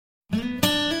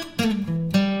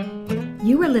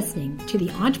You are listening to the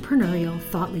Entrepreneurial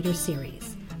Thought Leader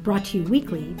Series, brought to you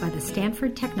weekly by the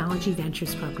Stanford Technology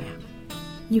Ventures Program.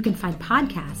 You can find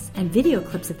podcasts and video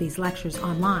clips of these lectures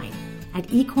online at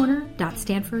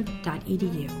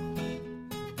ecorner.stanford.edu.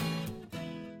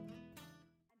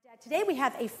 Today we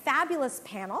have a fabulous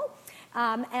panel,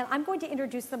 and I'm going to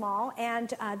introduce them all,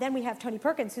 and then we have Tony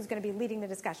Perkins, who's going to be leading the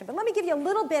discussion. But let me give you a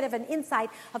little bit of an insight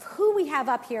of who we have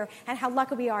up here and how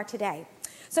lucky we are today.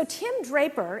 So Tim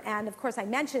Draper, and of course I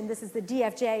mentioned this is the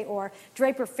DFJ or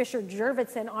Draper Fisher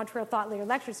Jurvetson Entrepreneurial Thought Leader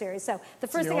Lecture Series. So the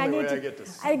first thing I need to get to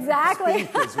exactly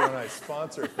speak is when I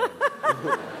sponsor things.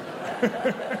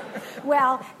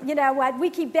 Well, you know what? We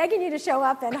keep begging you to show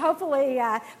up, and hopefully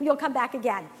you'll come back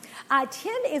again.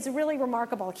 Tim is really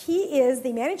remarkable. He is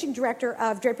the managing director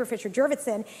of Draper Fisher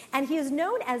Jurvetson, and he is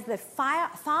known as the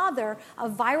father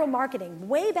of viral marketing.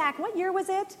 Way back, what year was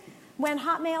it when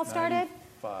Hotmail started?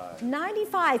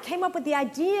 95 came up with the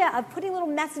idea of putting little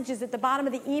messages at the bottom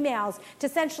of the emails to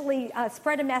essentially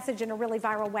spread a message in a really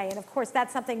viral way. And of course,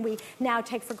 that's something we now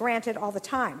take for granted all the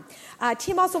time.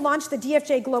 Tim also launched the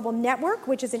DFJ Global Network,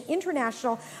 which is an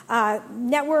international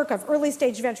network of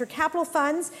early-stage venture capital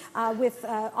funds with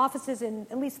offices in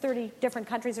at least 30 different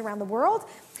countries around the world.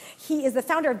 He is the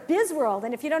founder of BizWorld,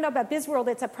 and if you don't know about BizWorld,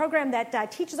 it's a program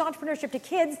that teaches entrepreneurship to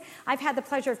kids. I've had the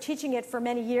pleasure of teaching it for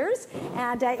many years,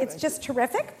 and it's just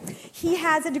terrific. He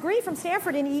has a degree from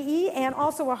Stanford in EE and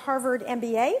also a Harvard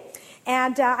MBA,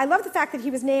 and I love the fact that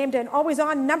he was named an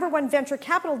always-on #1 venture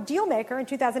capital deal maker in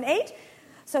 2008,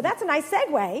 so that's a nice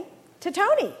segue to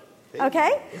Tony.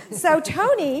 Okay? So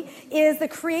Tony is the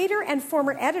creator and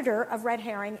former editor of Red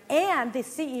Herring and the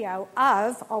CEO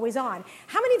of Always On.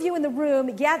 How many of you in the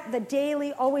room get the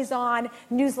daily Always On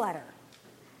newsletter?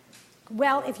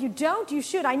 Well, if you don't, you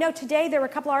should. I know today there were a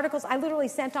couple articles I literally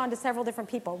sent on to several different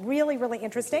people. Really, really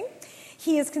interesting.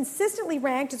 He is consistently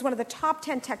ranked as one of the top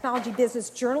 10 technology business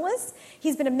journalists.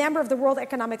 He's been a member of the World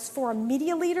Economics Forum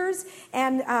Media Leaders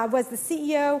and was the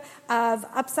CEO of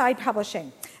Upside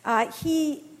Publishing.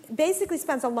 He basically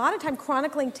spends a lot of time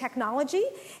chronicling technology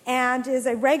and is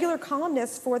a regular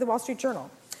columnist for the Wall Street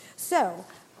Journal. So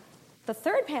the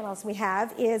third panelist we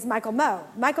have is Michael Moe.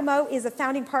 Michael Moe is a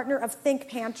founding partner of Think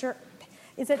Pancher.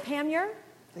 Is it Panmure?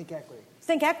 Think Equity.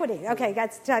 Think Equity. Okay,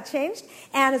 that's changed.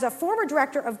 And is a former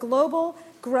director of global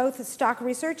growth stock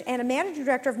research and a managing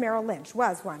director of Merrill Lynch,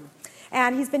 was one.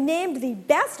 And he's been named the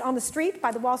best on the street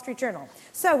by the Wall Street Journal.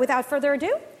 So without further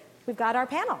ado, we've got our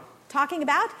panel talking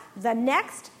about the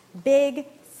next big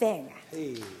thing.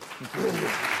 Hey.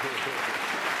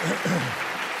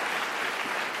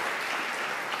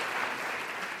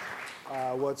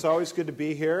 Well, it's always good to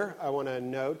be here. I want to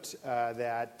note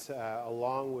that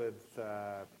along with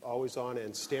Always On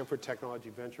and Stanford Technology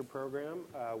Venture Program,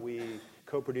 we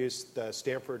co-produce the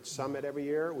Stanford Summit every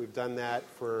year. We've done that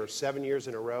for 7 years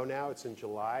in a row now. It's in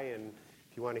July, and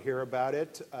if you want to hear about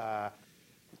it,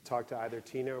 talk to either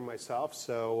Tina or myself.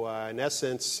 So in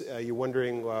essence, you're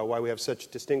wondering why we have such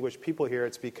distinguished people here.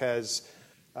 It's because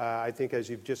I think, as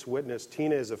you've just witnessed,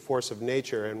 Tina is a force of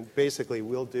nature, and basically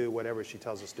we'll do whatever she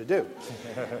tells us to do.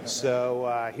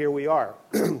 So here we are.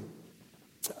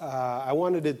 I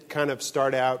wanted to kind of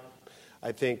start out,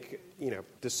 I think,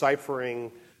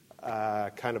 deciphering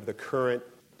kind of the current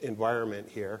environment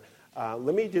here.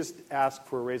 Let me just ask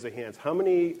for a raise of hands. How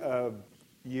many of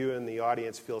you in the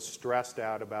audience feel stressed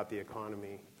out about the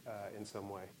economy in some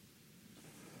way?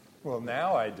 Well,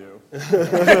 now I do.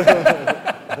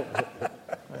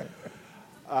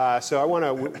 So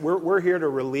we're here to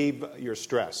relieve your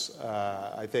stress,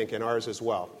 I think, and ours as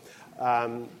well.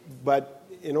 But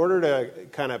in order to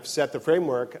kind of set the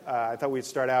framework, I thought we'd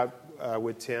start out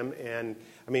with Tim. And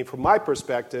I mean, from my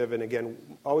perspective, and again,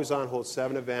 Always On holds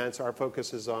 7 events. Our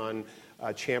focus is on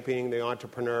championing the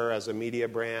entrepreneur as a media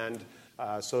brand,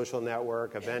 social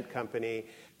network, event company.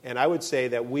 And I would say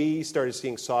that we started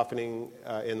seeing softening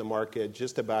in the market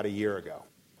just about a year ago.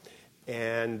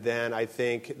 And then I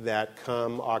think that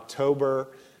come October,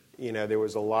 there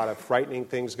was a lot of frightening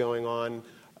things going on,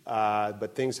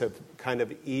 but things have kind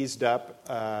of eased up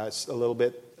a little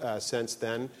bit since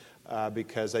then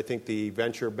because I think the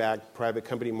venture-backed private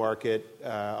company market,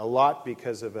 a lot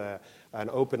because of an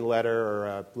open letter or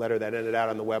a letter that ended out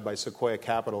on the web by Sequoia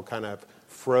Capital, kind of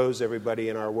froze everybody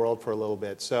in our world for a little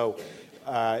bit. So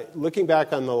looking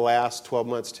back on the last 12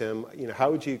 months, Tim,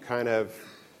 how would you kind of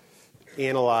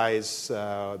analyze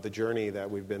the journey that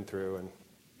we've been through?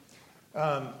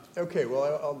 Okay,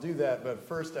 well, I'll do that. But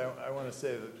first, I want to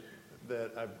say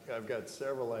that I've got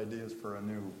several ideas for a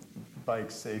new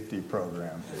bike safety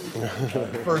program.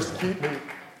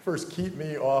 First, keep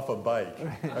me off a bike.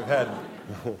 I've had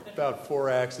about 4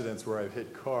 accidents where I've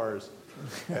hit cars.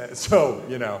 So,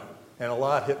 and a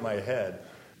lot hit my head.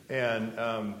 And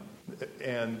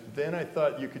then I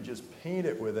thought you could just paint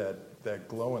it with that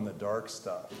glow-in-the-dark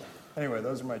stuff. Anyway,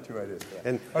 those are my two ideas.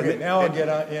 Now I'll get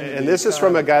on. And this is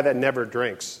from a guy that never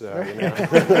drinks.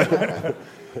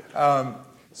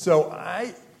 So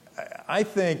I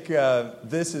think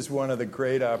this is one of the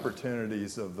great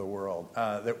opportunities of the world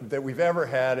that we've ever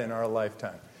had in our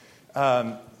lifetime.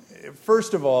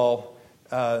 First of all,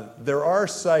 there are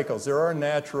cycles. There are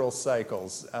natural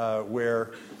cycles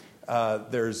where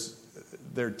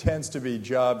there tends to be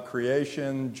job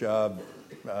creation, job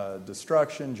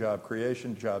destruction, job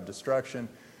creation, job destruction,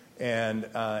 and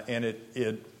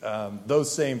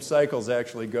those same cycles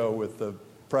actually go with the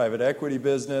private equity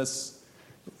business,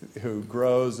 who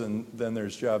grows, and then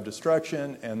there's job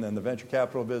destruction, and then the venture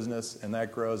capital business, and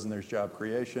that grows, and there's job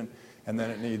creation, and then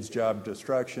it needs job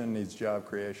destruction, needs job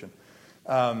creation.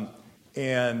 Now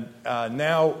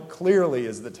clearly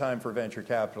is the time for venture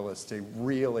capitalists to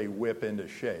really whip into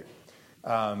shape.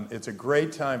 It's a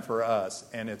great time for us,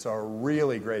 and it's a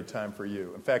really great time for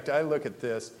you. In fact, I look at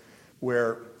this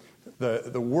where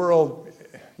the world,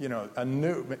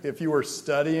 if you were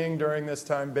studying during this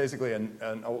time, basically an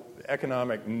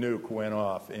economic nuke went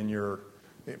off in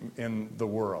the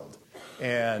world,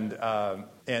 and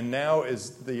now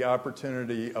is the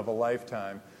opportunity of a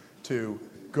lifetime to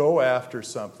go after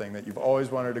something that you've always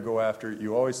wanted to go after,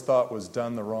 you always thought was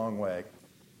done the wrong way,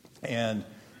 and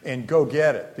go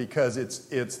get it, because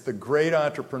it's the great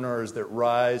entrepreneurs that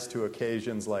rise to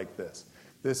occasions like this.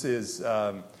 This is,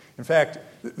 in fact,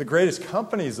 the greatest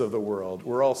companies of the world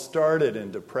were all started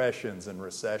in depressions and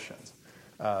recessions.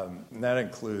 And that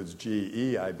includes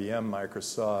GE, IBM,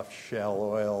 Microsoft, Shell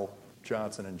Oil,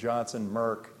 Johnson & Johnson,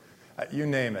 Merck, you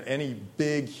name it. Any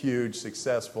big, huge,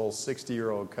 successful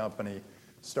 60-year-old company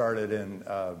started in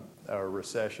a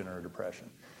recession or a depression.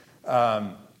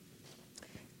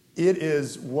 It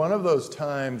is one of those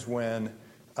times when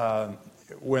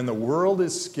the world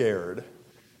is scared,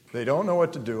 they don't know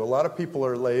what to do. A lot of people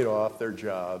are laid off their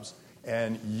jobs,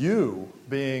 and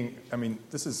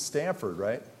this is Stanford,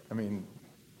 right? And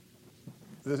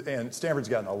Stanford's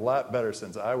gotten a lot better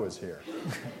since I was here.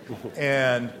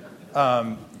 And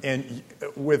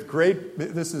with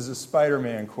this is a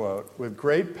Spider-Man quote, with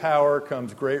great power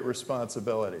comes great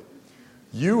responsibility.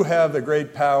 You have the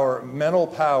great power, mental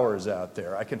powers out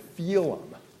there. I can feel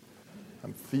them.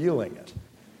 I'm feeling it.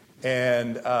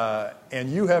 And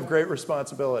you have great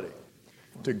responsibility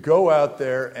to go out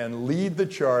there and lead the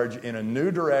charge in a new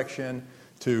direction,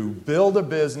 to build a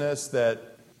business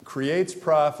that creates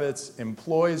profits,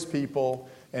 employs people,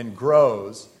 and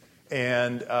grows,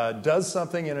 and does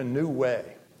something in a new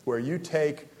way, where you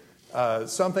take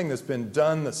something that's been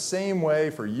done the same way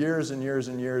for years and years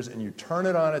and years, and you turn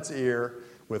it on its ear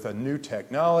with a new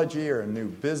technology or a new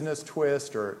business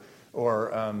twist or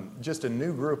just a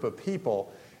new group of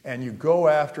people, and you go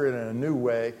after it in a new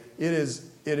way. It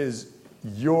is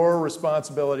your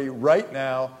responsibility right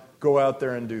now. Go out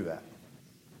there and do that.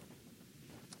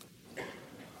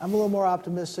 I'm a little more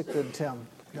optimistic than Tim.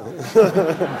 No.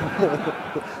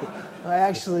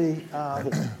 I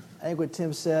think what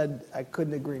Tim said, I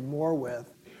couldn't agree more with.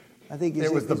 I think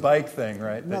it was the bike thing,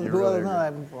 right?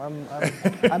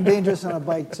 I'm dangerous on a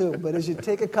bike too. But as you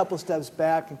take a couple steps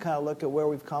back and kind of look at where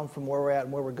we've come from, where we're at,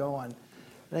 and where we're going,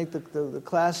 I think the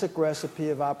classic recipe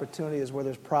of opportunity is where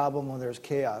there's problem, when there's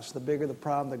chaos. The bigger the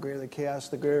problem, the greater the chaos,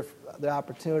 the greater the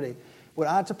opportunity. What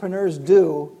entrepreneurs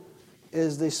do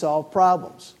is they solve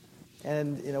problems.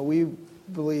 And I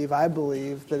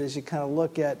believe that as you kind of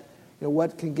look at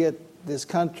what can get this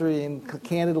country and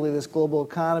candidly this global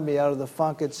economy out of the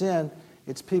funk it's in,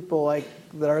 it's people like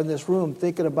that are in this room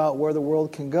thinking about where the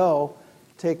world can go,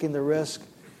 taking the risk,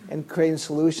 and creating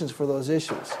solutions for those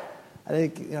issues. I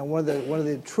think one of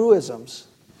the truisms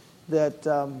that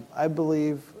I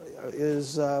believe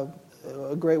is a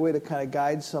great way to kind of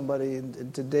guide somebody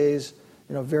in today's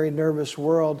very nervous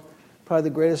world. Probably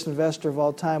the greatest investor of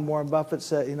all time, Warren Buffett,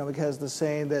 said has the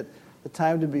saying that the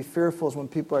time to be fearful is when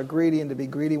people are greedy, and to be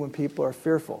greedy when people are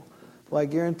fearful. Well, I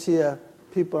guarantee you,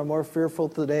 people are more fearful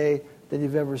today than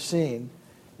you've ever seen.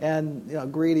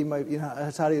 And greedy might,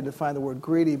 that's how do you define the word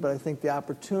greedy? But I think the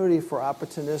opportunity for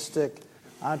opportunistic,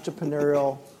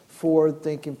 entrepreneurial,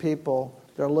 forward-thinking people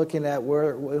that are looking at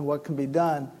where and what can be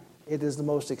done, it is the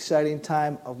most exciting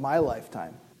time of my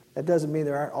lifetime. That doesn't mean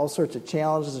there aren't all sorts of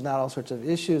challenges, there's not all sorts of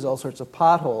issues, all sorts of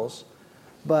potholes,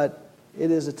 but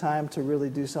it is a time to really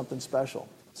do something special.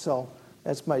 So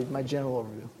that's my general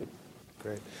overview.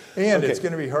 Great. And it's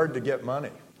going to be hard to get money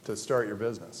to start your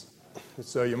business.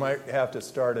 So you might have to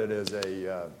start it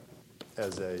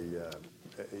as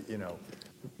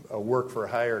a a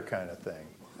work-for-hire kind of thing.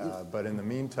 But in the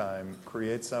meantime,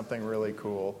 create something really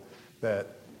cool that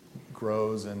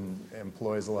grows and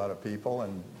employs a lot of people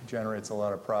and generates a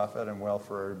lot of profit and wealth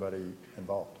for everybody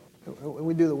involved.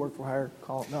 We do the work for hire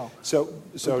call. No.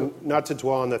 So not to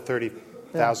dwell on the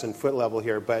 30,000 foot level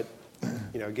here, but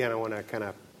again, I want to kind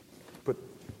of put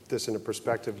this into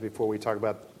perspective before we talk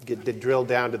about drill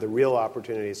down to the real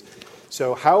opportunities.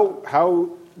 So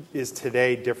how is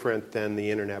today different than the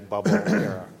internet bubble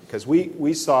era? Because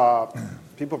we saw,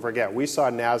 people forget, we saw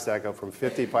NASDAQ go from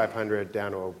 5,500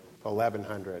 down to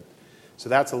 1,100. So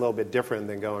that's a little bit different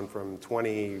than going from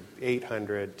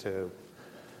 2,800 to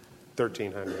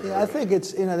 1,300. Yeah, I think I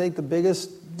think the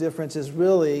biggest difference is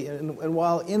really, and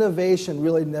while innovation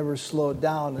really never slowed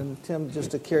down, and Tim,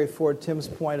 just to carry forward Tim's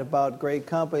point about great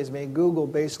companies, I mean, Google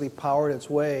basically powered its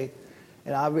way,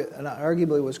 and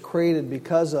arguably was created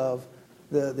because of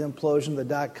the implosion of the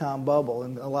dot-com bubble,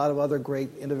 and a lot of other great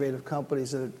innovative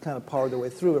companies that have kind of powered their way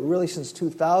through. But really, since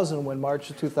 2000, March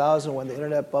of 2000, when the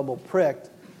internet bubble pricked,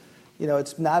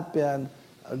 it's not been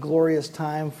a glorious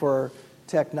time for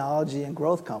technology and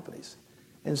growth companies.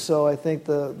 And so I think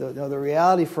the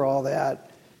reality for all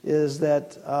that is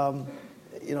that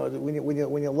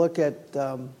when you look at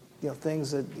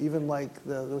things that even like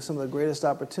some of the greatest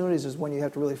opportunities is when you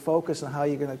have to really focus on how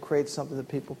you're going to create something that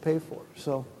people pay for.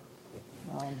 So.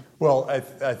 Well,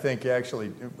 I think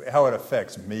actually how it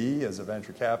affects me as a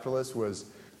venture capitalist was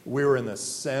we were in the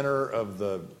center of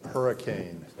the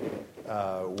hurricane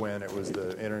when it was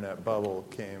the internet bubble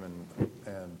came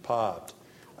and popped.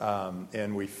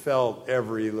 And we felt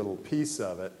every little piece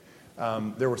of it.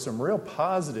 There were some real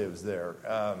positives there.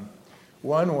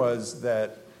 One was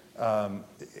that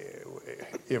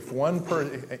if one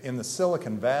in the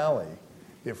Silicon Valley,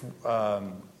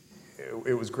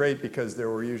 it was great because there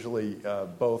were usually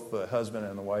both the husband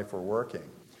and the wife were working,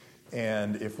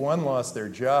 and if one lost their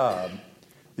job,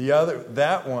 the other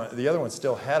one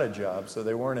still had a job, so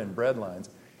they weren't in breadlines,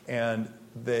 and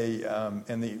the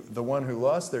one who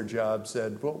lost their job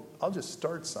said, "Well, I'll just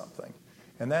start something,"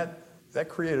 and that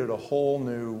created a whole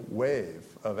new wave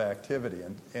of activity,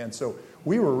 and so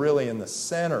we were really in the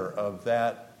center of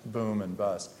that boom and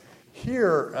bust.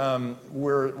 Here,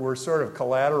 we're sort of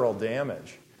collateral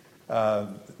damage.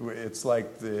 It's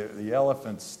like the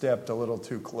elephant stepped a little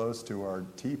too close to our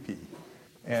teepee,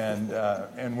 and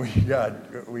we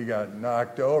got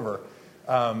knocked over.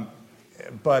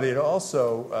 But it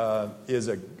also is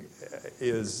a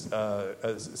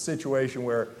situation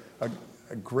where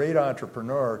a great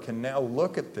entrepreneur can now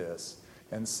look at this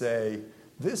and say,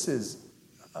 this is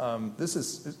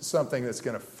something that's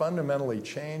going to fundamentally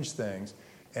change things,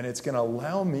 and it's going to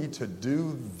allow me to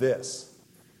do this,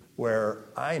 where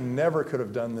I never could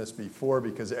have done this before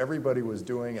because everybody was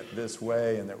doing it this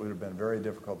way, and that would have been very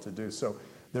difficult to do. So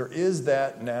there is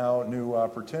that now new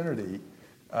opportunity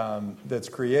that's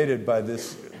created by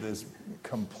this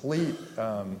complete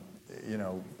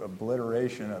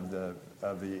obliteration of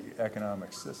the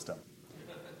economic system.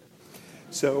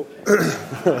 So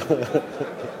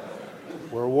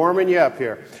we're warming you up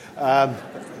here.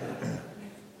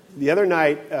 The other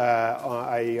night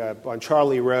on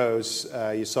Charlie Rose,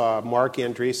 you saw Mark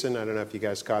Andreessen. I don't know if you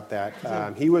guys caught that.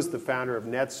 He was the founder of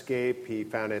Netscape. He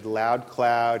founded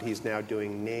LoudCloud. He's now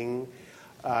doing Ning.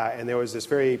 And there was this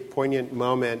very poignant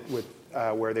moment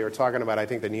where they were talking about, I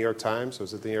think, the New York Times.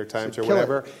 Was it the New York Times or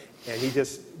whatever? And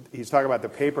he's talking about the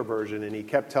paper version, and he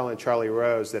kept telling Charlie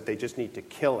Rose that they just need to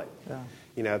kill it.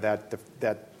 Yeah.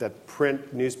 That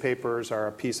print newspapers are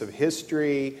a piece of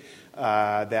history.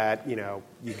 That you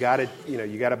got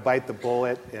to bite the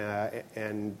bullet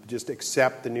and just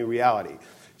accept the new reality.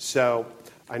 So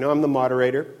I know I'm the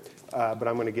moderator, but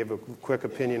I'm going to give a quick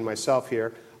opinion myself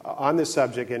here on this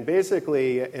subject. And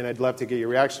basically, and I'd love to get your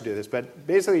reaction to this, but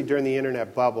basically during the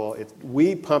internet bubble,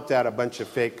 we pumped out a bunch of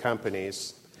fake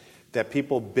companies that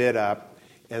people bid up,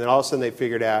 and then all of a sudden they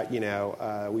figured out,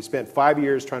 we spent 5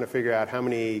 years trying to figure out how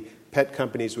many pet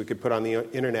companies we could put on the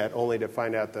internet, only to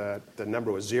find out the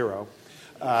number was 0.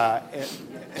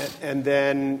 And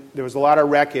then there was a lot of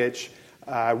wreckage,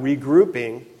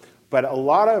 regrouping, but a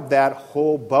lot of that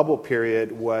whole bubble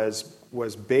period was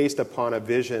based upon a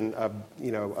vision of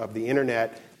the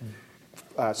internet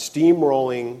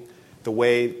steamrolling the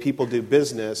way people do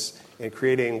business and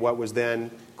creating what was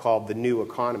then called the new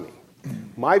economy.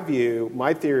 My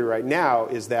theory right now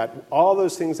is that all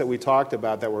those things that we talked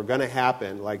about that were going to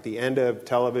happen, like the end of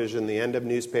television, the end of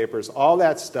newspapers, all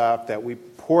that stuff that we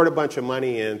poured a bunch of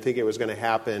money in, think it was going to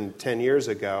happen 10 years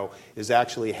ago, is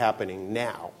actually happening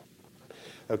now.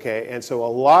 Okay, and so a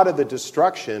lot of the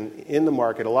destruction in the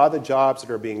market, a lot of the jobs that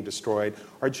are being destroyed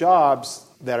are jobs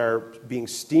that are being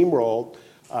steamrolled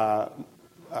a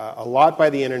lot by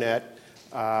the internet,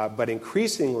 but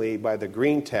increasingly by the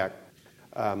green tech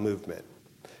movement.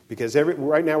 Because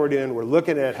right now we're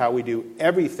looking at how we do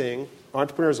everything.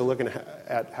 Entrepreneurs are looking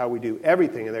at how we do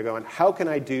everything, and they're going, how can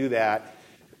I do that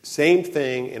same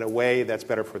thing in a way that's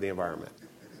better for the environment?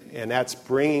 And that's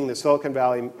bringing the Silicon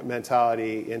Valley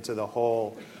mentality into the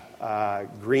whole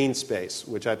green space,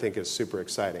 which I think is super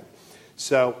exciting.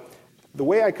 So the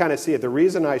way I kind of see it, the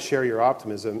reason I share your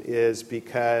optimism is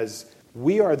because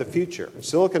we are the future.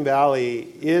 Silicon Valley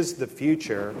is the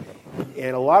future,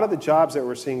 and a lot of the jobs that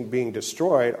we're seeing being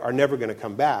destroyed are never going to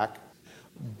come back,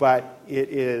 but it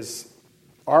is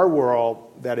our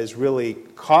world that is really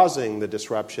causing the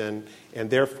disruption and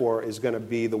therefore is going to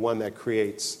be the one that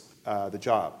creates the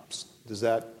jobs. Does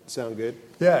that sound good?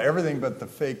 Yeah, everything but the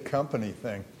fake company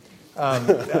thing.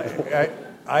 I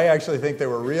actually think they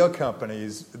were real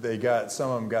companies.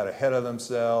 Some of them got ahead of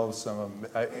themselves.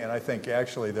 And I think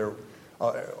actually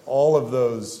all of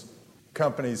those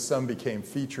companies, some became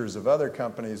features of other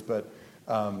companies, but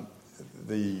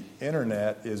the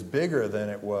internet is bigger than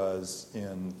it was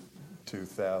in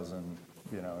 2000.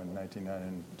 In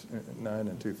 1999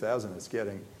 and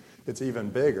 2000, it's even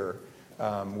bigger.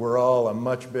 We're all a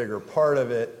much bigger part of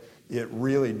it. It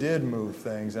really did move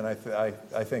things, and I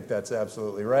think that's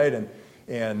absolutely right.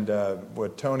 And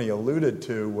what Tony alluded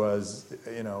to was,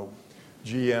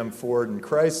 GM, Ford, and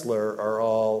Chrysler are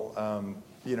all,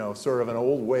 sort of an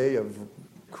old way of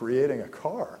creating a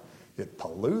car. It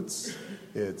pollutes.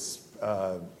 It's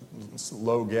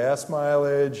low gas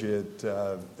mileage.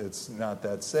 It's not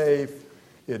that safe.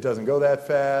 It doesn't go that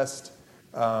fast.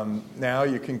 Now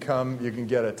you can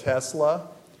get a Tesla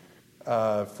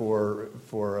for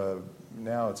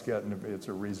now it's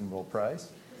a reasonable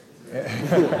price.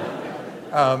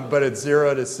 But it's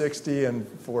 0 to 60 in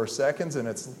 4 seconds, and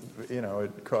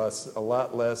it costs a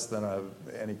lot less than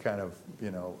any kind of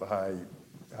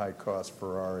high cost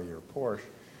Ferrari or Porsche.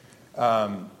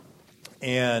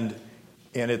 And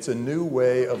it's a new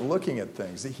way of looking at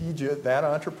things. That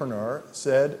entrepreneur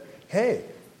said, hey,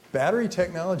 battery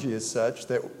technology is such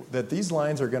that these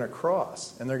lines are going to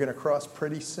cross, and they're going to cross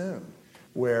pretty soon,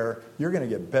 where you're going to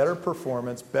get better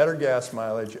performance, better gas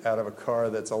mileage out of a car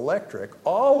that's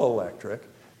all electric,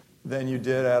 than you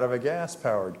did out of a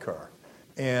gas-powered car.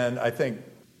 And I think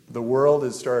the world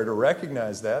has started to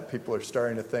recognize that. People are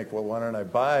starting to think, well, why don't I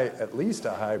buy at least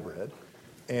a hybrid?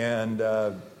 And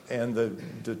the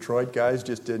Detroit guys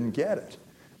just didn't get it.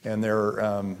 And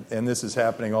this is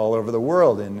happening all over the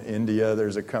world. In India,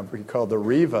 there's a company called the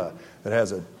Riva that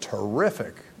has a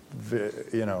terrific,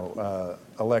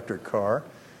 electric car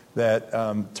that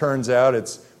turns out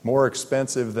it's more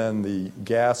expensive than the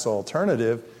gas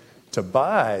alternative to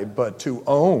buy, but to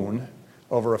own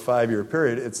over a 5-year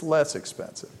period, it's less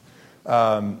expensive.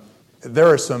 There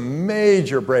are some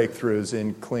major breakthroughs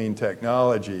in clean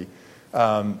technology.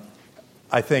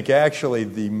 I think actually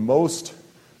the most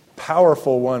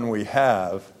powerful one we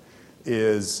have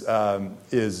is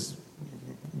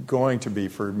going to be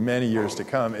for many years to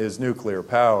come is nuclear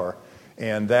power,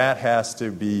 and that has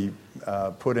to be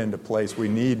put into place. We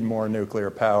need more nuclear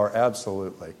power,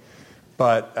 absolutely.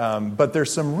 But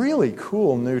there's some really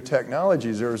cool new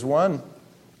technologies. There's one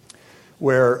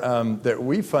where that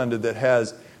we funded that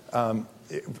has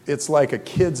it's like a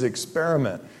kid's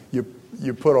experiment.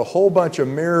 You put a whole bunch of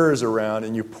mirrors around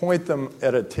and you point them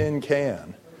at a tin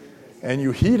can, and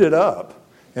you heat it up,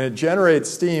 and it generates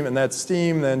steam, and that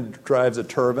steam then drives a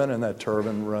turbine, and that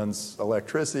turbine runs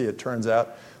electricity. It turns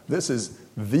out this is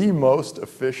the most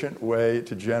efficient way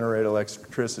to generate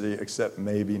electricity, except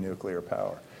maybe nuclear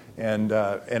power. And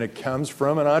it comes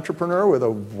from an entrepreneur with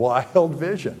a wild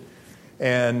vision.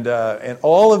 And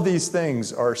all of these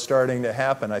things are starting to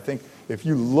happen. I think if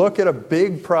you look at a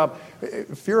big problem,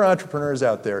 if you're entrepreneurs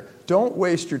out there, don't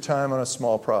waste your time on a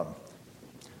small problem.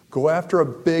 Go after a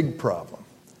big problem.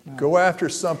 Go after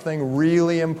something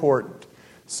really important.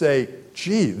 Say,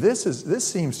 gee, this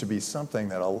seems to be something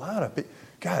that a lot of people,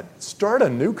 God, start a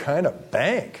new kind of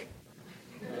bank.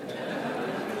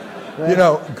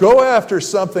 Go after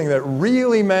something that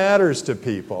really matters to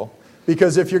people,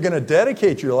 because if you're going to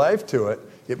dedicate your life to it,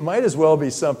 it might as well be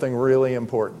something really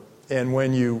important. And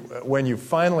when you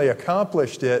finally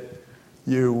accomplished it,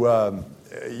 you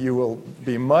will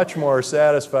be much more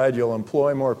satisfied, you'll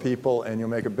employ more people, and you'll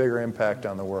make a bigger impact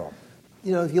on the world.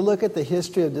 If you look at the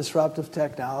history of disruptive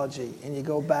technology and you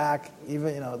go back,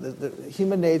 even, the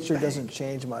human nature doesn't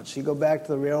change much. You go back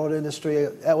to the railroad industry,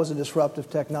 that was a disruptive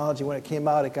technology. When it came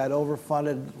out, it got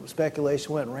overfunded,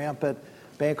 speculation went rampant.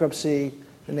 bankruptcy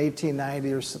in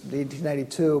 1890 or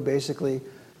 1892, basically,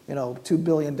 $2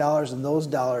 billion in those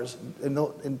dollars, in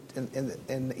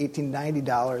 1890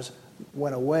 dollars,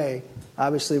 went away.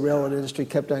 Obviously, the railroad industry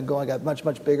kept on going, got much,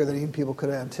 much bigger than even people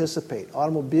could anticipate.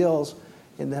 Automobiles,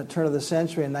 in the turn of the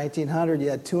century, in 1900, you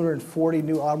had 240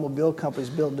 new automobile companies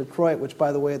built in Detroit, which,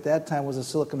 by the way, at that time was the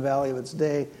Silicon Valley of its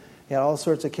day. You had all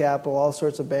sorts of capital, all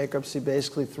sorts of bankruptcy,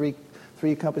 basically three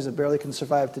companies that barely can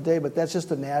survive today. But that's just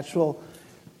a natural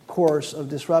course of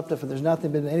disruptive, and there's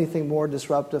been anything more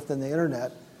disruptive than the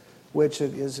internet, which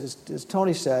is, as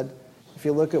Tony said, if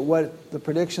you look at what the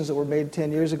predictions that were made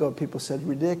 10 years ago, people said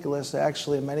ridiculous.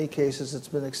 Actually, in many cases, it's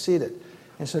been exceeded.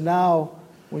 And so now,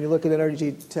 when you look at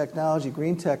energy technology,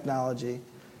 green technology,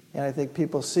 and I think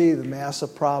people see the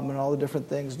massive problem and all the different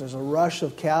things, and there's a rush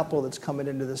of capital that's coming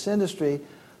into this industry.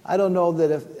 I don't know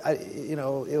that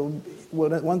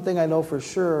one thing I know for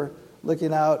sure,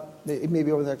 looking out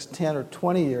maybe over the next 10 or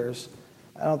 20 years,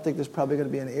 I don't think there's probably going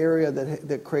to be an area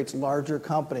that creates larger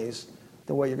companies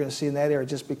than what you're going to see in that area,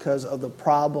 just because of the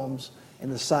problems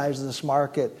and the size of this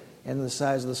market and the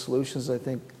size of the solutions I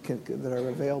think that are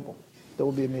available, that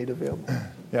will be made available.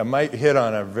 Yeah, Mike hit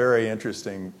on a very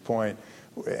interesting point,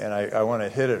 and I want to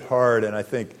hit it hard, and I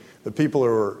think the people who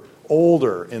are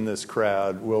older in this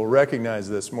crowd will recognize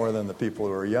this more than the people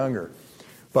who are younger.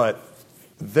 But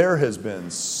there has been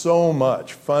so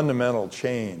much fundamental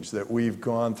change that we've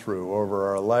gone through over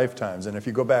our lifetimes, and if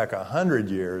you go back 100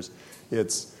 years,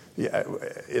 it's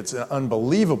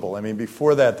unbelievable. I mean,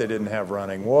 before that, they didn't have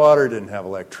running water, didn't have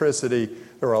electricity.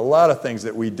 There were a lot of things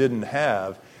that we didn't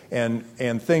have, and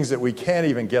things that we can't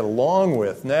even get along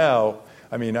with now.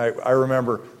 I mean, I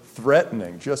remember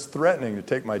just threatening to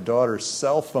take my daughter's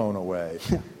cell phone away,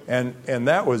 and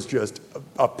that was just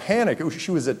a panic.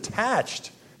 She was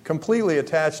completely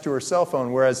attached to her cell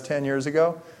phone, whereas 10 years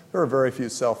ago, there were very few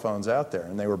cell phones out there,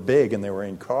 and they were big, and they were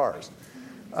in cars.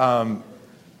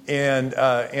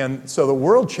 And so the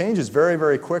world changes very,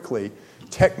 very quickly.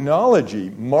 Technology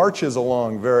marches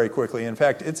along very quickly. In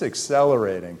fact, it's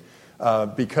accelerating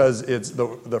because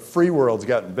the free world's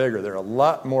gotten bigger. There are a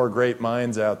lot more great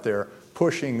minds out there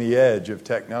pushing the edge of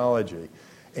technology.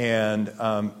 And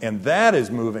that is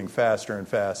moving faster and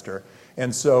faster.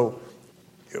 And so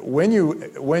when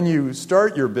you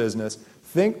start your business,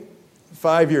 think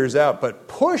 5 years out, but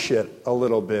push it a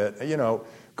little bit.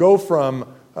 Go from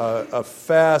a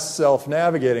fast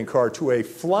self-navigating car to a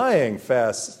flying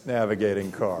fast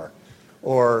navigating car,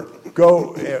 or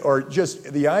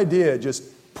just the idea, just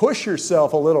push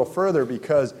yourself a little further,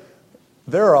 because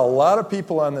there are a lot of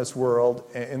people in this world,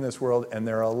 and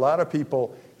there are a lot of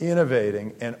people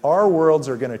innovating, and our worlds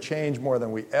are going to change more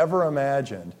than we ever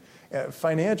imagined.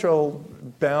 Financial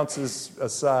bounces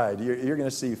aside, you're going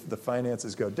to see the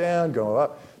finances go down, go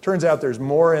up. Turns out there's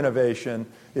more innovation.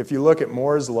 If you look at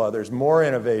Moore's Law, there's more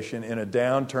innovation in a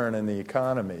downturn in the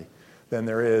economy than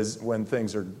there is when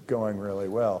things are going really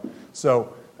well.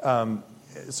 So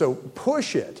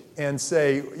push it and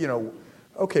say,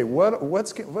 okay,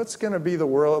 what's going to be the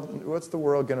world? What's the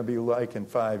world going to be like in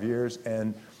 5 years?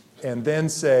 And then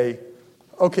say,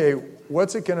 okay,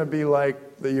 what's it going to be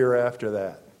like the year after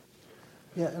that?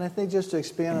 Yeah, and I think just to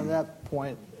expand on that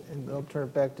point, and I'll turn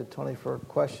it back to Tony for a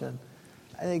question.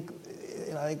 I think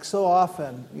so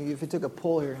often, if you took a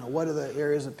poll here, what are the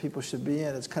areas that people should be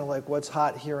in? It's kind of like what's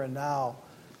hot here and now,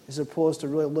 as opposed to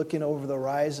really looking over the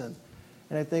horizon.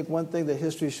 And I think one thing that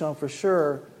history has shown for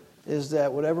sure is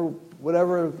that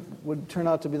whatever would turn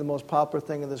out to be the most popular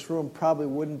thing in this room probably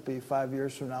wouldn't be 5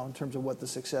 years from now in terms of what the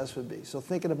success would be. So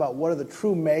thinking about what are the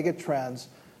true mega trends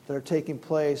that are taking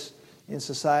place in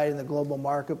society, in the global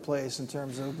marketplace, in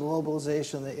terms of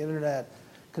globalization, the internet,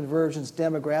 convergence,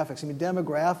 demographics. I mean,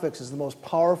 demographics is the most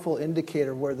powerful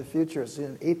indicator of where the future is.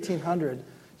 In 1800,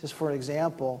 just for an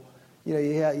example, you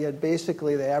had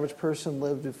basically the average person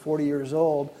lived at 40 years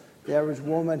old. The average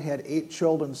woman had 8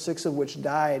 children, 6 of which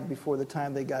died before the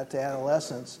time they got to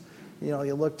adolescence. You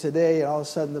look today, and all of a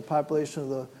sudden the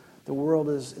population of the world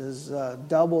is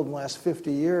doubled in the last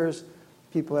 50 years.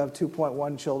 People have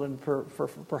 2.1 children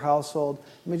per household.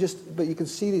 But you can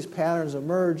see these patterns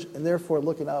emerge, and therefore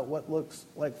looking at what looks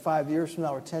like 5 years from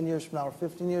now, or 10 years from now, or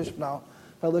 15 years from now,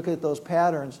 by looking at those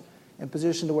patterns and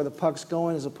position to where the puck's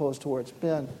going as opposed to where it's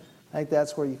been, I think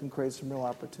that's where you can create some real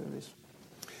opportunities.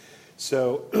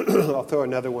 So I'll throw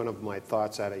another one of my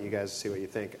thoughts at it, you guys see what you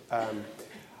think.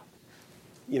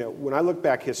 When I look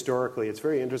back historically, it's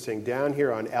very interesting. Down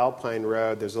here on Alpine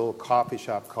Road, there's a little coffee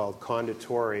shop called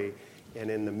Conditori. And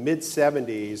in the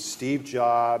mid-'70s, Steve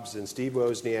Jobs and Steve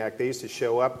Wozniak, they used to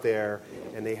show up there,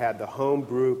 and they had the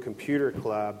Homebrew Computer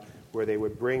Club, where they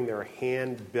would bring their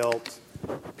hand-built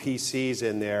PCs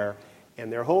in there,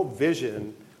 and their whole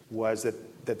vision was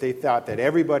that they thought that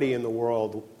everybody in the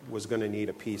world was going to need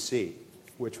a PC,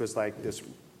 which was like this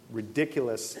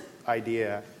ridiculous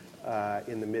idea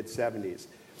in the mid-'70s.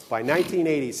 By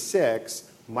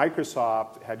 1986,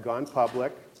 Microsoft had gone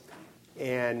public,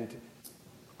 and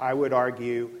I would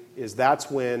argue that's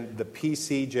when the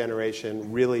PC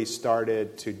generation really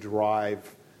started to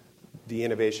drive the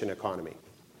innovation economy.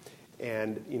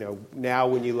 And now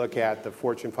when you look at the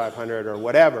Fortune 500 or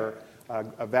whatever,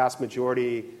 a vast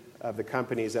majority of the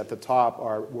companies at the top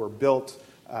were built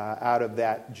out of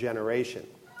that generation.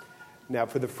 Now,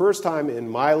 for the first time in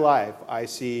my life, I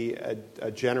see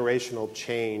a generational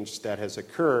change that has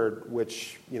occurred,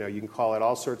 which you can call it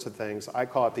all sorts of things. I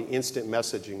call it the instant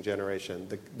messaging generation.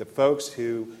 The folks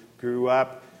who grew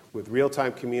up with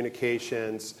real-time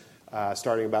communications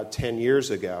starting about 10 years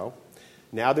ago.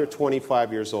 Now they're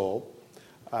 25 years old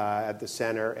at the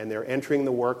center, and they're entering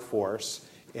the workforce,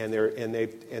 and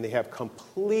they have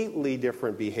completely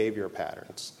different behavior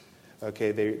patterns.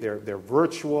 Okay, they're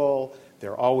virtual.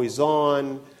 They're always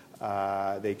on.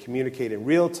 They communicate in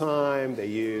real time. They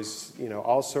use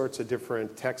all sorts of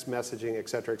different text messaging, et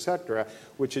cetera,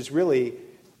 which is really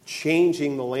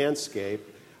changing the landscape.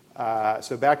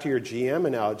 So back to your GM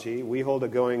analogy, we hold a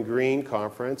Going Green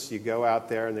conference. You go out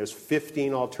there, and there's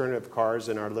 15 alternative cars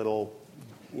in our little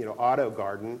auto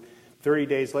garden. 30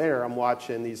 days later, I'm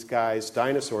watching these guys,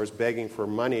 dinosaurs, begging for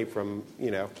money from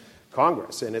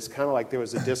Congress, and it's kind of like there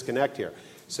was a disconnect here.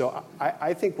 So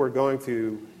I think we're going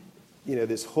through,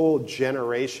 this whole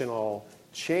generational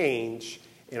change,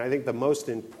 and I think the most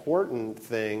important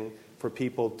thing for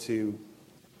people to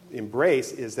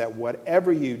embrace is that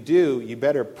whatever you do, you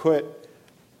better put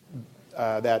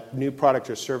that new product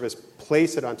or service,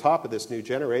 place it on top of this new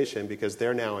generation because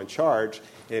they're now in charge.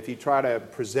 And if you try to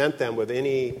present them with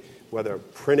whether a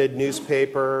printed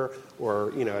newspaper or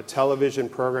a television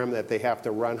program that they have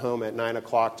to run home at 9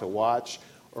 o'clock to watch,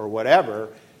 or whatever,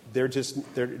 they're just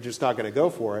not going to go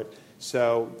for it.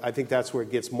 So I think that's where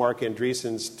it gets Mark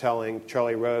Andreessen's telling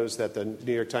Charlie Rose that the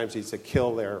New York Times needs to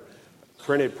kill their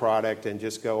printed product and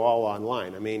just go all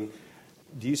online. I mean,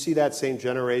 do you see that same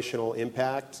generational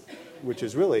impact, which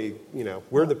is really,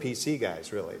 we're the PC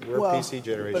guys, really. We're a PC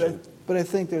generation. But I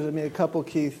think there's a couple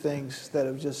key things that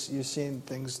have you've seen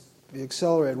things be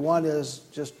accelerated. One is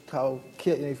just how if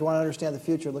you want to understand the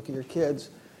future, look at your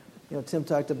kids. Tim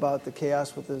talked about the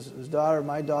chaos with his daughter.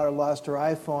 My daughter lost her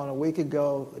iPhone a week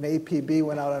ago. An APB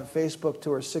went out on Facebook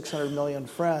to her 600 million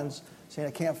friends saying,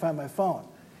 I can't find my phone.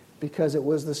 Because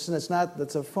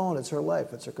it's a phone, it's her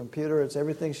life, it's her computer, it's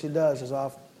everything she does is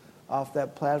off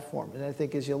that platform. And I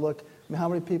think as you look, how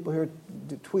many people here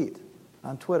tweet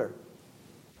on Twitter?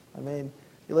 I mean,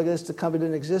 you look at this, the company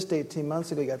didn't exist 18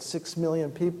 months ago. You got 6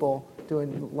 million people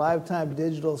doing live-time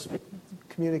digital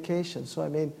communication. So, I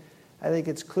mean, I think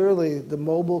it's clearly the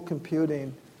mobile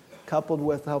computing coupled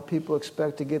with how people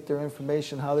expect to get their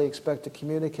information, how they expect to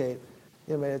communicate.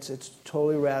 It's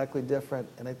totally radically different,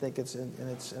 and I think it's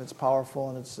powerful,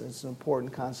 and it's an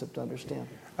important concept to understand.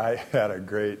 I had a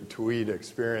great tweet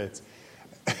experience.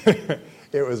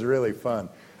 It was really fun.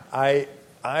 I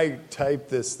typed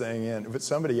this thing in, but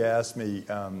somebody asked me,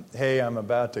 hey, I'm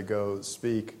about to go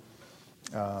speak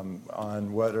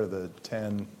on what are the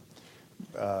 10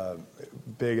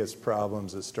 biggest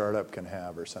problems a startup can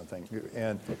have or something.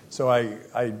 And so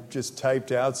I just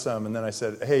typed out some, and then I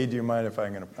said, hey, do you mind if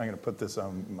I'm going to put this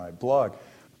on my blog?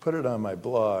 Put it on my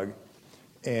blog,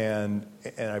 and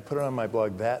I put it on my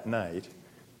blog that night.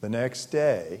 The next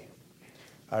day,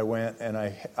 I went and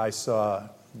I saw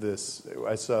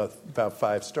about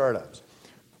 5 startups.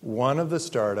 One of the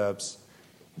startups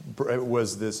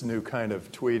was this new kind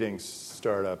of tweeting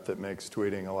startup that makes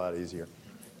tweeting a lot easier.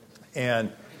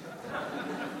 And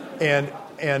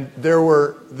there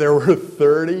were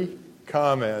 30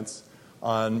 comments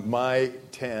on my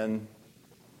 10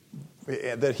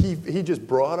 that he just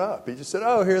brought up. He just said,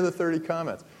 "Oh, here are the 30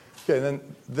 comments." Okay,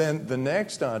 then the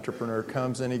next entrepreneur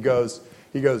comes and he goes,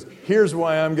 "Here's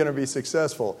why I'm going to be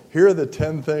successful. Here are the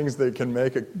 10 things that can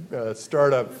make a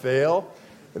startup fail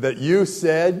that you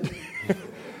said."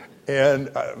 And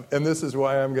this is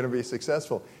why I'm going to be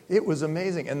successful. It was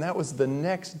amazing, and that was the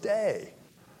next day.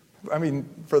 I mean,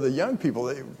 for the young people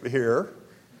here,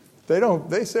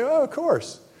 they say, "Oh, of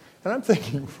course." And I'm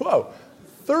thinking, whoa,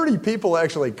 30 people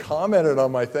actually commented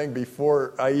on my thing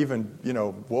before I even,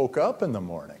 woke up in the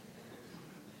morning.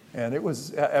 And it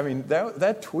was, I mean,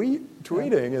 that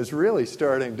tweeting is really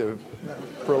starting to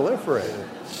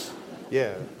proliferate.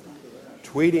 Yeah,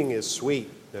 tweeting is sweet.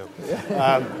 No.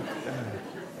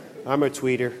 I'm a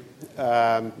tweeter.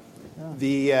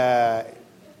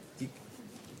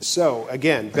 So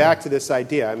again, back to this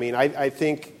idea. I mean, I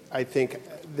think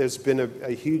there's been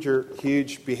a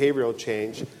huge behavioral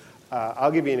change.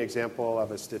 I'll give you an example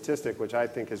of a statistic which I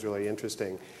think is really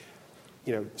interesting.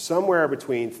 You know, somewhere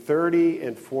between 30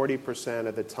 and 40%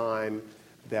 of the time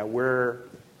that we're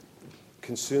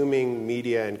consuming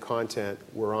media and content,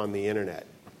 we're on the internet.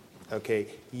 Okay.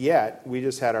 Yet we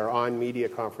just had our On Media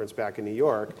conference back in New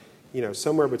York. You know,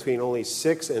 somewhere between only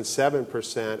 6 and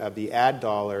 7% of the ad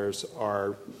dollars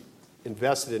are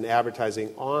invested in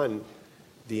advertising on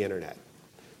the internet.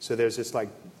 So there's this like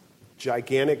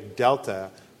gigantic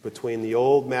delta between the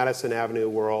old Madison Avenue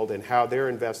world and how they're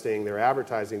investing their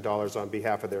advertising dollars on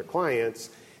behalf of their clients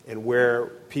and where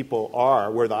people are,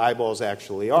 where the eyeballs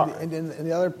actually are. And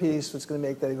the other piece that's going to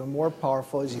make that even more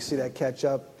powerful as you see that catch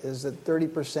up is that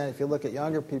 30%, if you look at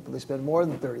younger people, they spend more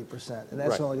than 30%, and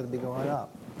that's Right. only going to be going up.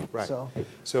 Right.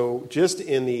 So just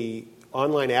in the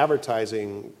online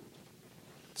advertising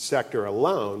sector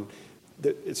alone,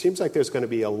 it seems like there's going to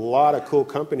be a lot of cool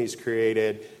companies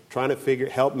created trying to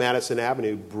help Madison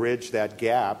Avenue bridge that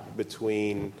gap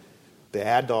between the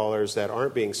ad dollars that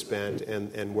aren't being spent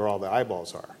and where all the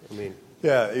eyeballs are. I mean,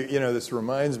 Yeah, you know, this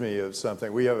reminds me of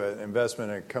something. We have an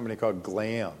investment in a company called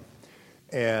Glam.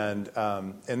 And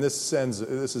this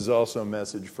is also a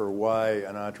message for why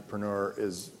an entrepreneur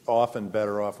is often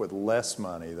better off with less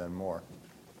money than more.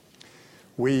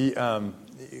 We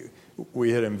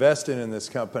had invested in this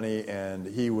company, and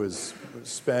he was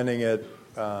spending it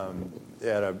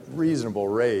at a reasonable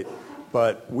rate,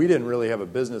 but we didn't really have a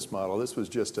business model. This was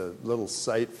just a little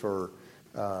site for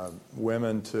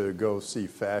women to go see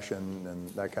fashion and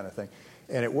that kind of thing.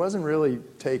 And it wasn't really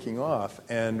taking off.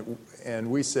 And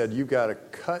we said, you got to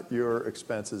cut your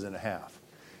expenses in half.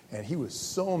 And he was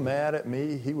so mad at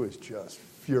me, he was just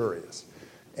furious.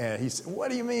 And he said,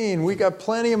 what do you mean? We got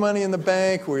plenty of money in the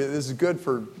bank. This is good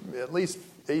for at least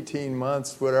 18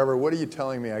 months, whatever. What are you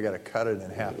telling me I got to cut it in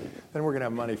half? Then we're going to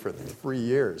have money for 3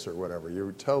 years or whatever.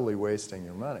 You're totally wasting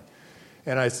your money.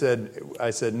 And I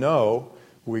said, no.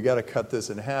 We got to cut this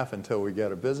in half until we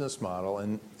get a business model.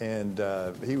 And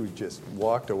he just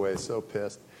walked away so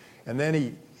pissed. And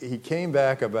then he came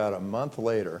back about a month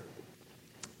later,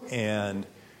 and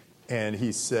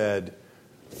he said,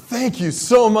 thank you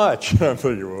so much. And I'm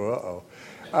thinking, well,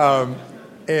 uh-oh.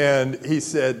 And he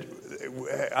said,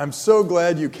 I'm so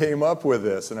glad you came up with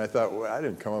this. And I thought, well, I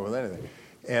didn't come up with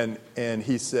anything. And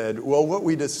he said, well, what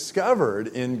we discovered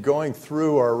in going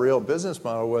through our real business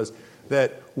model was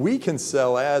that we can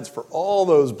sell ads for all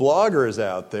those bloggers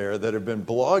out there that have been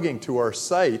blogging to our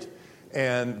site,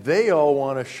 and they all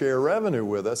want to share revenue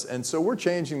with us. And so we're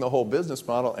changing the whole business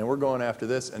model, and we're going after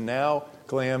this. And now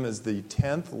Glam is the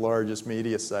 10th largest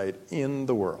media site in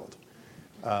the world.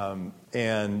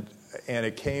 And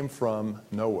it came from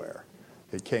nowhere.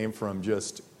 It came from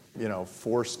just,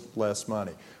 forced less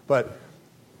money. But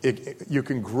you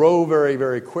can grow very,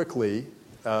 very quickly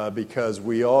because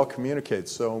we all communicate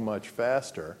so much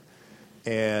faster.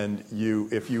 And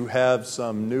if you have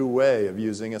some new way of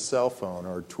using a cell phone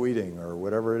or tweeting or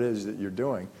whatever it is that you're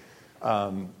doing,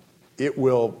 it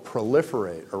will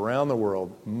proliferate around the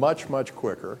world much, much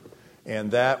quicker.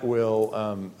 And that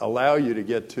will allow you to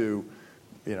get to,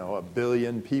 1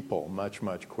 billion people much,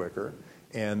 much quicker.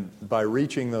 And by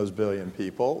reaching those billion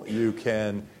people, you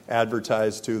can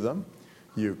advertise to them.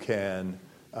 You can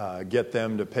get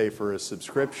them to pay for a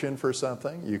subscription for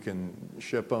something. You can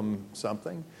ship them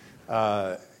something.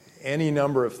 Any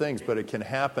number of things, but it can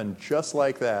happen just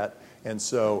like that. And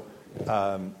so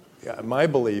my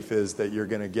belief is that you're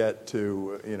going to get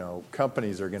to,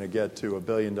 companies are going to get to $1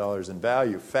 billion in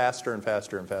value faster and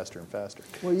faster and faster and faster.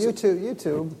 Well,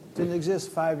 YouTube didn't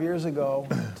exist 5 years ago.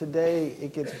 Today,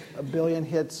 it gets 1 billion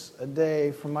hits a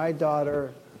day from my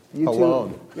daughter. YouTube.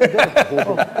 Alone.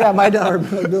 Yeah, my daughter,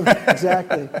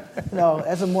 exactly.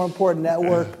 That's a more important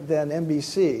network than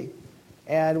NBC.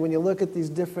 And when you look at these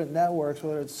different networks,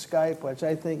 whether it's Skype, which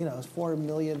I think, it's 400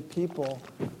 million people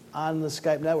on the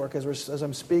Skype network. As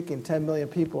I'm speaking, 10 million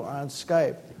people are on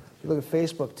Skype. You look at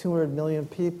Facebook, 200 million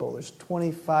people. There's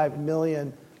 25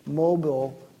 million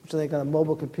mobile, which I think on a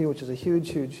mobile computer, which is a huge,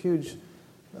 huge, huge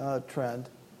trend.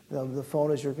 The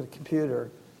phone is your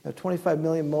computer. 25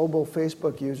 million mobile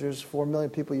Facebook users, 4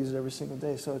 million people use it every single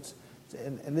day. So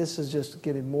and this is just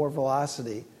getting more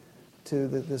velocity to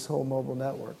this whole mobile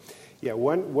network. Yeah,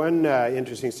 one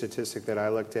interesting statistic that I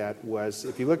looked at was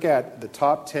if you look at the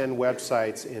top 10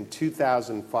 websites in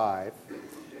 2005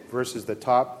 versus the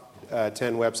top 10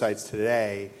 websites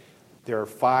today, there are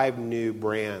 5 new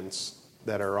brands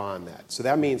that are on that. So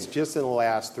that means just in the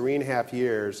last 3.5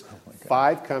 years,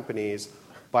 5 companies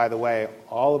by the way,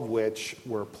 all of which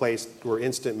were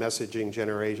instant messaging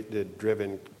generated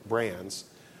driven brands,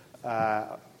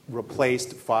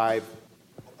 replaced 5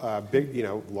 big,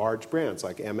 large brands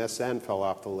like MSN fell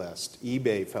off the list,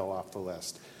 eBay fell off the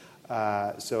list.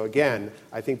 So again,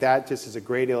 I think that just is a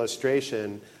great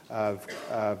illustration of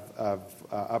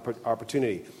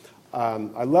opportunity.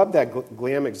 I love that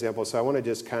glam example, so I want to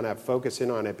just kind of focus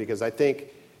in on it because I think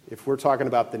if we're talking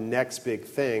about the next big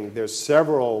thing, there's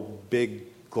several big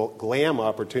glam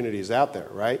opportunities out there,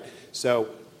 right? So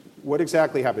what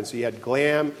exactly happened? So you had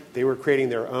Glam, they were creating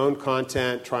their own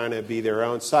content, trying to be their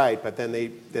own site, but then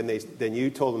you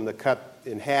told them to cut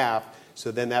in half,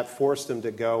 so then that forced them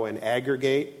to go and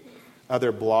aggregate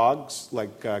other blogs,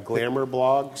 like glamour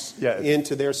blogs,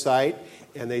 into their site,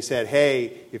 and they said,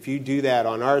 hey, if you do that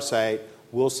on our site,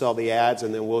 we'll sell the ads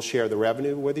and then we'll share the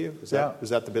revenue with you? Is that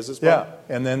the business model?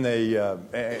 Yeah, and then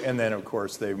then of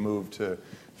course they moved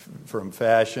from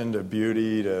fashion to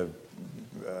beauty to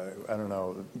I don't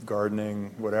know,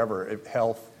 gardening, whatever,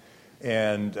 health,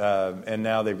 and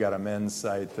now they've got a men's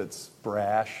site that's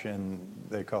brash, and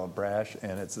they call it brash,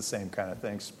 and it's the same kind of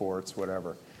thing, sports,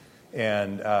 whatever,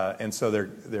 and so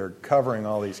they're covering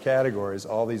all these categories.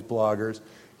 All these bloggers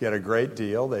get a great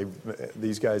deal.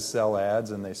 These guys sell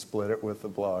ads and they split it with the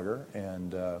blogger,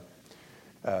 and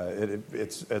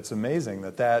it's amazing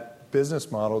that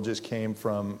business model just came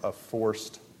from a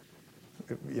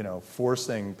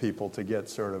forcing people to get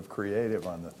sort of creative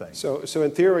on the thing. So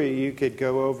in theory, you could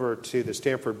go over to the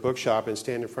Stanford Bookshop and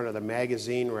stand in front of the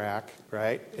magazine rack,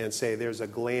 right, and say there's a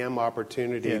glam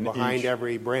opportunity behind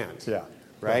every brand. Yeah.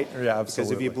 Right? Yeah, absolutely.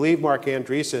 Because if you believe Mark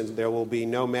Andreessen, there will be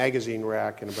no magazine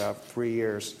rack in about 3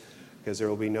 years because there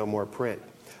will be no more print,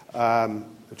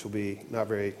 which will be not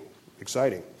very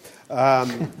exciting.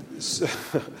 So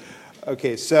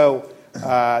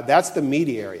that's the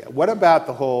media area. What about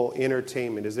the whole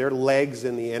entertainment? Is there legs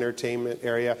in the entertainment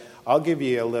area? I'll give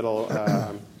you a little,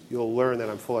 you'll learn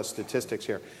that I'm full of statistics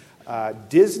here.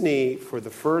 Disney, for the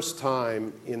first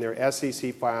time in their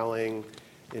SEC filing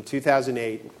in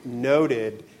 2008,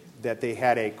 noted that they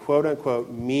had a quote-unquote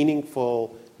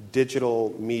meaningful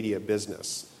digital media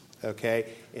business. Okay?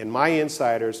 And my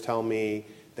insiders tell me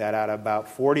that at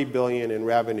about $40 billion in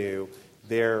revenue,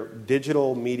 their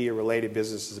digital media-related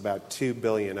business is about $2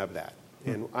 billion of that.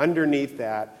 And underneath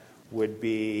that would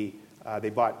be, they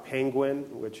bought Penguin,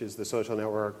 which is the social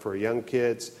network for young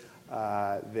kids.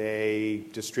 They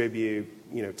distribute,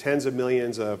 tens of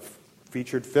millions of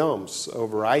featured films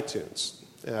over iTunes.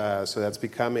 So that's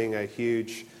becoming a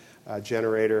huge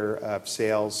generator of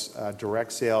sales,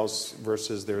 direct sales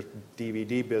versus their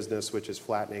DVD business, which is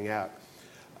flattening out.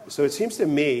 So it seems to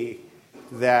me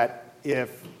that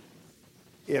if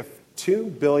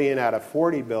 $2 billion out of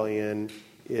 $40 billion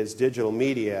is digital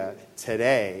media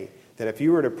today, that if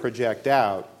you were to project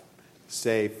out,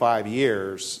 say, 5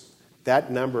 years,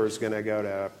 that number is going to go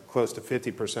to close to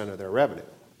 50% of their revenue.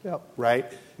 Yep. Right?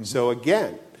 Mm-hmm. So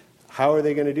again, how are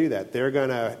they going to do that? They're going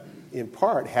to, in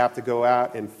part, have to go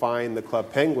out and find the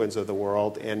Club Penguins of the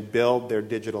world and build their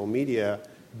digital media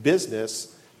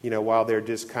business, while they're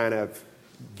just kind of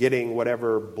getting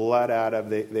whatever blood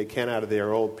they can out of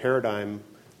their old paradigm,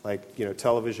 like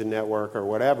television network or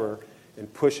whatever,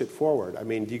 and push it forward. I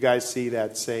mean, do you guys see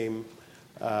that same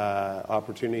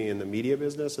opportunity in the media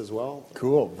business as well?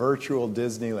 Cool. Virtual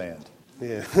Disneyland.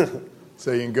 Yeah.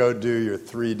 So you can go do your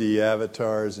 3D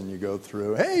avatars and you go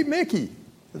through, hey, Mickey.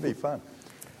 It'd be fun.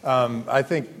 I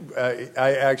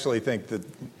actually think that,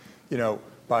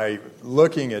 by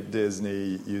looking at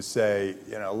Disney, you say,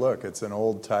 look, it's an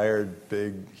old, tired,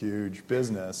 big, huge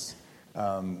business.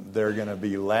 They're going to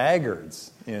be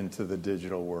laggards into the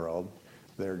digital world.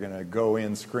 They're going to go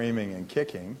in screaming and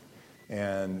kicking,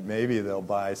 and maybe they'll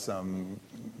buy some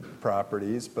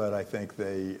properties, but I think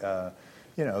they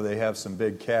have some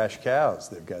big cash cows.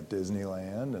 They've got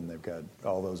Disneyland, and they've got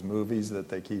all those movies that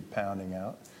they keep pounding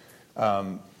out.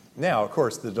 Now, of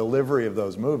course, the delivery of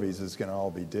those movies is going to all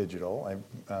be digital. In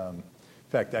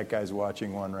fact, that guy's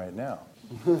watching one right now.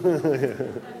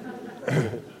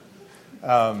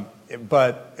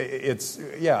 But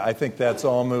I think that's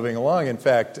all moving along. In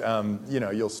fact,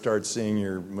 you'll start seeing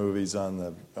your movies on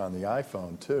the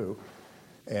iPhone too,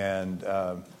 and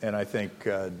I think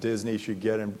Disney should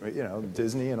get in.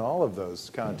 Disney and all of those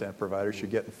content providers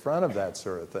should get in front of that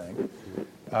sort of thing,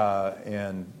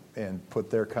 and put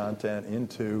their content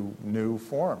into new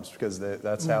forms because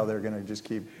that's how they're going to just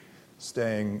keep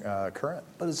staying current.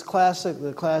 But it's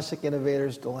the classic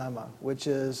innovator's dilemma, which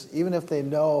is even if they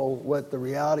know what the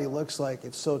reality looks like,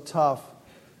 it's so tough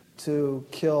to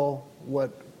kill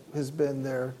what has been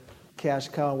their cash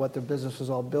cow and what their business was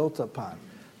all built upon.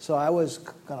 So I was,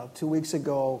 2 weeks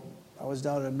ago, I was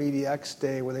down at a MediaX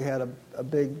day where they had a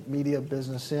big media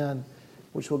business in,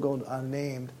 which will go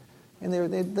unnamed. And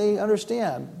they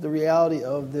understand the reality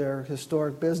of their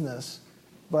historic business,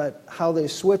 but how they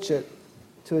switch it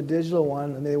to a digital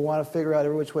one, and they want to figure out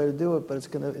every which way to do it, but it's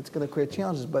going to create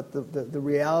challenges. But the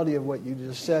reality of what you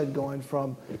just said, going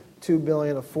from 2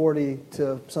 billion to 40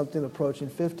 to something approaching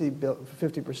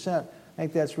 50%, I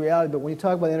think that's reality. But when you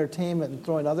talk about entertainment and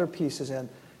throwing other pieces in,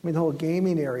 I mean, the whole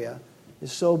gaming area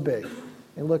is so big.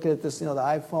 And looking at this, the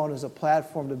iPhone as a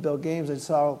platform to build games. I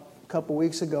saw a couple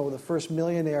weeks ago the first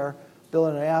millionaire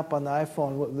building an app on the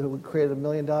iPhone who created $1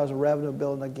 million of revenue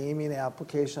building a gaming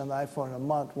application on the iPhone in a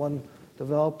month. One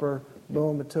developer,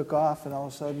 boom, it took off, and all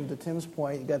of a sudden, to Tim's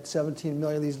point, you got 17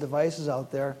 million of these devices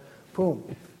out there, boom.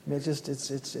 I mean,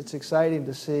 it's exciting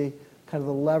to see kind of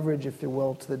the leverage, if you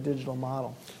will, to the digital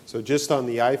model. So just on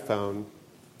the iPhone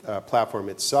platform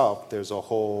itself, there's a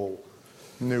whole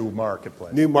new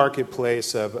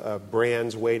marketplace of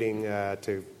brands waiting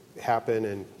to happen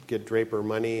and get Draper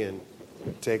money and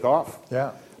take off.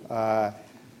 Yeah.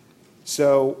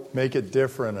 So make it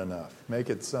different enough.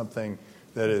 Make it something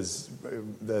that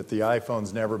the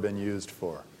iPhone's never been used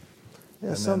for. Yeah,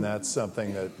 and then that's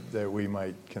something that we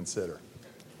might consider.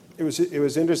 It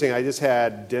was interesting. I just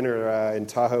had dinner in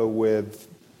Tahoe with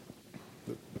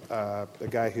a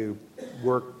guy who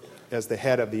worked as the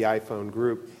head of the iPhone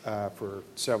group for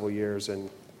several years, and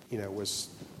was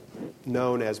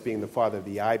known as being the father of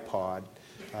the iPod.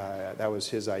 That was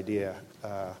his idea,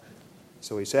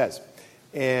 so he says.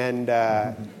 And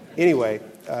anyway,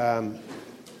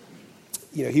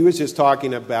 he was just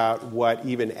talking about what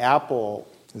even Apple.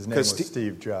 His name was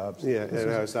Steve Jobs. Yeah,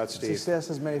 no, it's not Steve. Success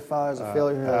has many fathers, a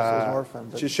failure has an orphan.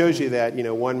 But just shows you that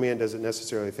one man doesn't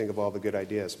necessarily think of all the good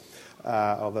ideas,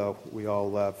 although we all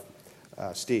love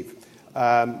Steve.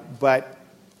 But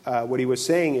what he was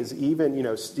saying is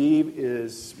even, Steve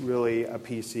is really a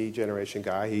PC generation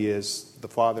guy. He is the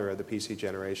father of the PC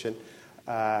generation.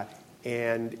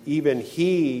 And even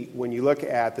he, when you look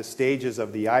at the stages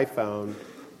of the iPhone,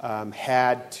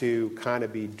 had to kind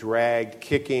of be dragged,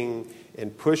 kicking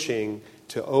and pushing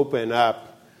to open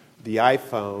up the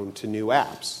iPhone to new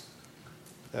apps.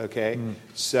 Okay?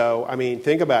 So, I mean,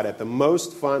 think about it. The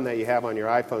most fun that you have on your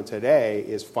iPhone today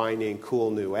is finding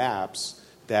cool new apps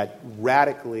that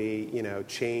radically,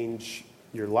 change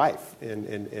your life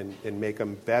and make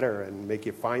them better and make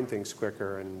you find things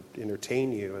quicker and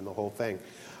entertain you and the whole thing.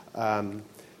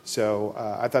 So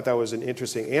I thought that was an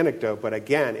interesting anecdote, but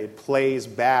again, it plays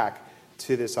back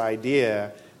to this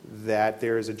idea that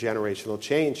there is a generational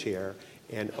change here,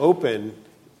 and open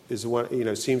is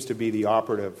one, seems to be the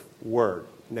operative word.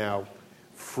 Now,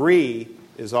 free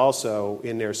is also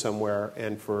in there somewhere,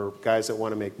 and for guys that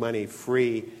want to make money,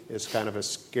 free is kind of a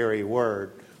scary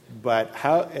word. But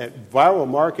viral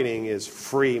marketing is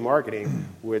free marketing,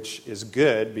 which is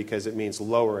good because it means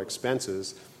lower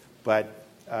expenses. But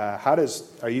are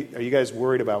you guys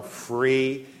worried about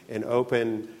free and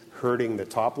open hurting the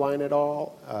top line at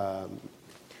all?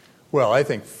 Well, I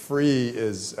think free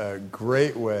is a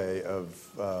great way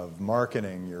of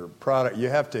marketing your product. You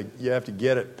have to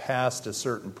get it past a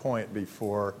certain point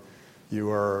before you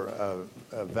are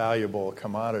a valuable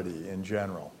commodity in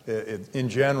general. In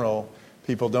general,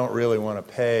 people don't really want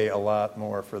to pay a lot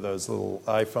more for those little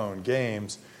iPhone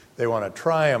games. They want to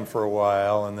try them for a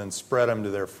while and then spread them to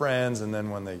their friends, and then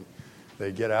when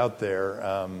they get out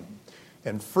there.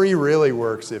 And free really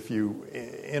works if you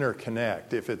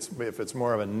interconnect, if it's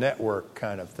more of a network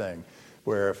kind of thing,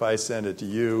 where if I send it to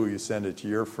you, you send it to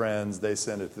your friends, they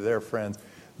send it to their friends.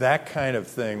 That kind of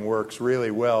thing works really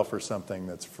well for something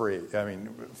that's free. I mean,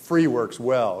 free works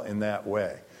well in that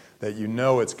way, that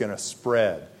it's going to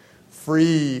spread.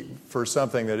 Free for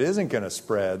something that isn't going to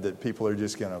spread, that people are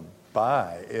just going to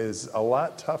buy, is a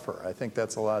lot tougher. I think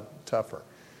that's a lot tougher.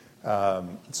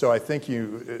 So I think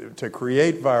to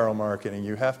create viral marketing,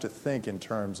 you have to think in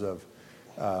terms of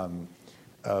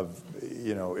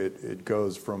it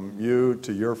goes from you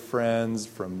to your friends,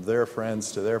 from their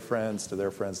friends to their friends to their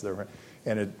friends to their friends,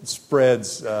 and it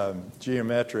spreads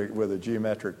with a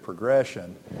geometric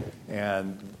progression,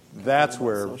 and that's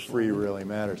where free really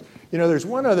matters. There's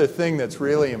one other thing that's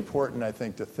really important, I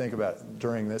think, to think about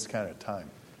during this kind of time,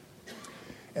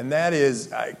 and that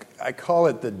is I call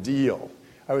it the deal.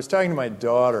 I was talking to my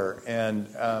daughter, and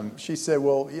she said,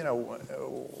 "Well,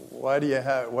 why do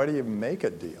you make a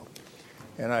deal?"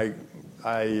 And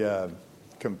I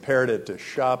compared it to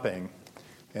shopping,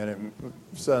 and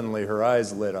suddenly her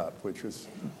eyes lit up, which was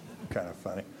kind of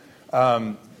funny.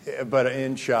 But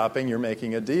in shopping, you're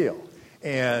making a deal,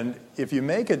 and if you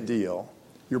make a deal,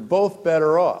 you're both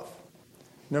better off.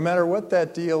 no matter what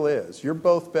that deal is, you're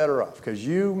both better off because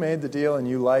you made the deal and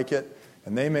you like it,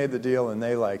 and they made the deal and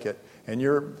they like it, and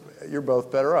you're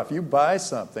both better off. You buy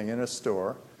something in a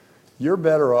store, you're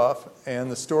better off, and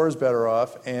the store's better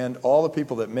off, and all the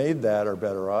people that made that are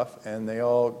better off, and they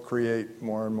all create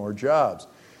more and more jobs.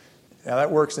 Now,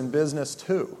 that works in business,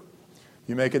 too.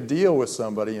 You make a deal with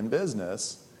somebody in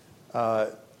business,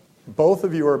 both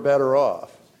of you are better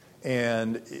off,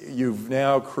 and you've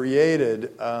now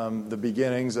created the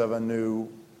beginnings of a new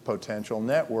potential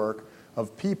network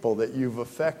of people that you've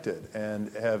affected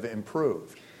and have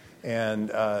improved.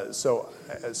 And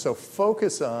so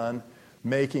focus on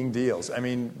making deals. I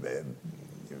mean,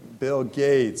 Bill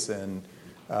Gates and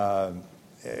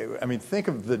think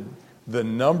of the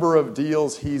number of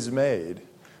deals he's made,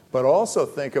 but also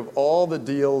think of all the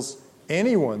deals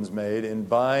anyone's made in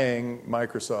buying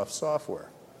Microsoft software.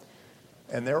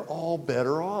 And they're all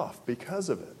better off because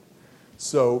of it.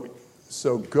 So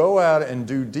go out and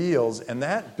do deals, and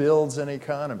that builds an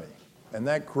economy, and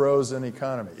that grows an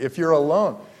economy. If you're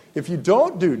alone, if you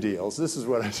don't do deals, this is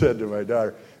what I said to my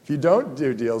daughter, if you don't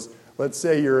do deals, let's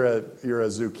say you're a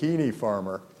zucchini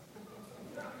farmer,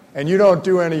 and you don't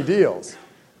do any deals.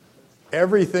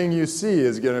 Everything you see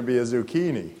is going to be a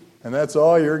zucchini, and that's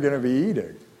all you're going to be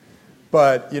eating.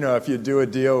 But, if you do a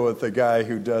deal with the guy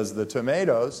who does the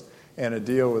tomatoes and a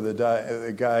deal with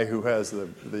the guy who has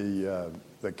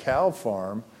the cow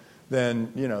farm,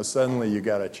 then, suddenly you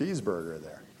got a cheeseburger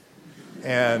there.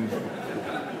 And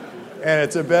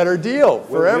it's a better deal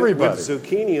for everybody. With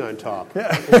zucchini on top.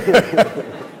 Yeah.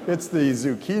 It's the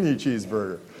zucchini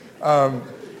cheeseburger.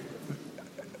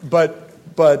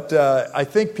 But I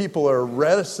think people are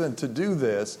reticent to do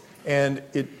this, and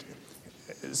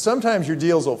sometimes your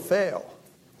deals will fail.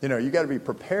 You got to be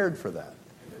prepared for that.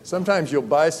 Sometimes you'll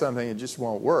buy something and it just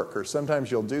won't work, or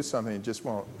sometimes you'll do something and it just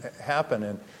won't happen,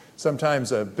 and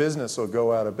sometimes a business will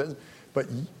go out of business. But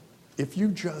if you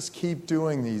just keep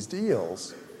doing these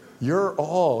deals, you're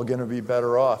all going to be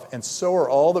better off, and so are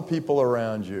all the people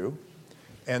around you,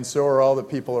 and so are all the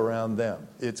people around them.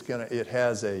 It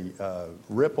has a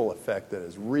ripple effect that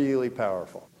is really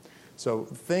powerful. So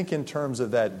think in terms of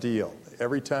that deal.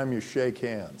 Every time you shake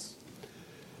hands,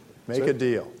 make a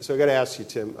deal. So I got to ask you,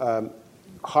 Tim.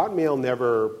 Hotmail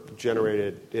never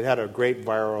generated. It had a great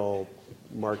viral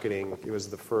marketing. It was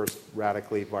the first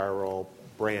radically viral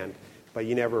brand, but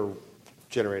you never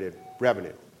generated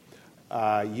revenue.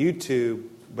 YouTube,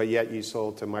 but yet you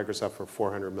sold to Microsoft for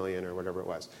 $400 million or whatever it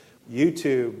was.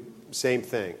 YouTube, same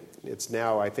thing. It's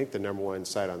now, I think, the #1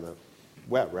 site on the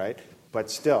web, right? But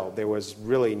still, there was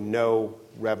really no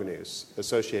revenues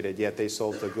associated, yet they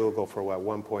sold to Google for,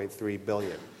 $1.3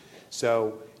 billion.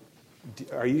 So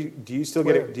do you still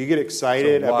get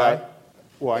excited about...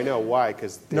 Well, I know why,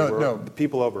 because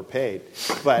people overpaid.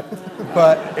 But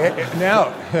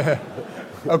now,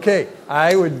 okay,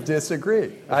 I would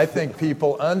disagree. I think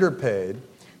people underpaid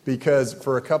because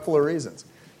for a couple of reasons.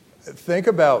 Think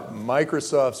about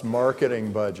Microsoft's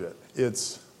marketing budget.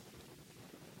 It's,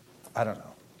 I don't know.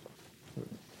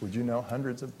 Would you know,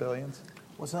 hundreds of billions?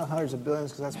 Well, it's not hundreds of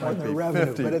billions because that's more than their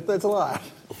revenue, but it's a lot.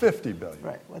 $50 billion.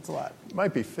 Right, that's a lot. It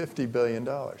might be $50 billion.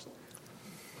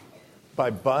 By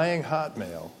buying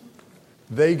Hotmail,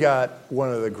 they got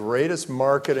one of the greatest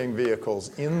marketing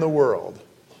vehicles in the world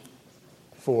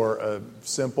for a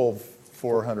simple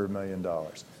 $400 million.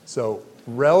 So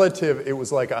it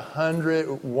was like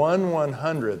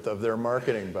 1/100th of their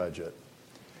marketing budget.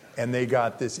 And they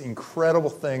got this incredible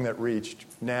thing that reached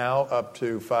now up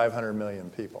to 500 million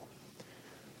people.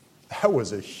 That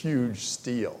was a huge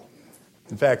steal.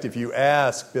 In fact, if you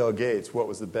ask Bill Gates what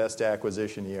was the best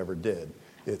acquisition he ever did,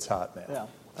 it's Hotmail. Yeah,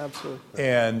 absolutely.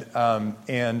 And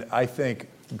I think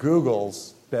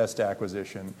Google's best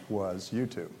acquisition was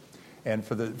YouTube. And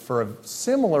for a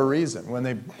similar reason, when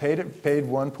they paid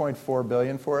 $1.4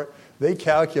 billion for it, they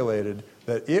calculated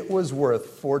that it was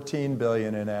worth $14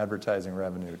 billion in advertising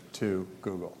revenue to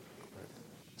Google.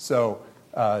 So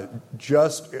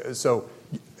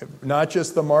not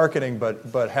just the marketing,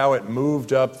 but how it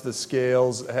moved up the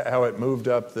scales, how it moved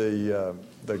up the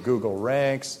Google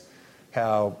ranks,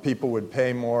 how people would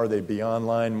pay more, they'd be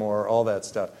online more, all that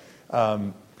stuff.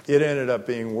 It ended up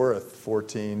being worth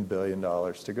 $14 billion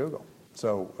to Google.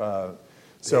 So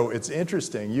it's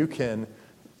interesting. You can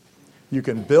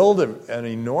build an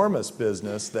enormous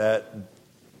business that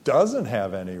doesn't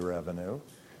have any revenue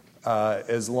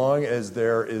as long as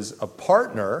there is a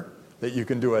partner that you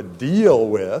can do a deal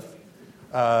with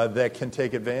that can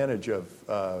take advantage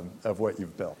of what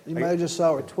you've built. You might have just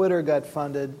saw where Twitter got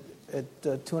funded at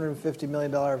 $250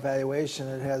 million valuation,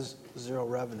 it has zero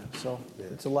revenue. So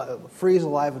it's free is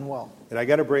alive and well. And I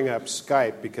got to bring up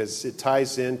Skype because it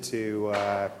ties into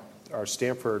our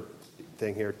Stanford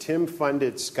thing here. Tim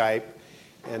funded Skype,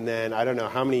 and then I don't know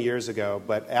how many years ago,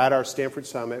 but at our Stanford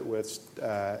Summit with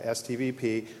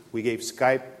STVP, we gave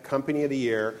Skype Company of the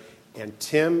Year, and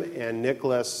Tim and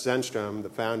Nicholas Zenström, the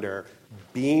founder,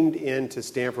 beamed into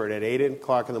Stanford at 8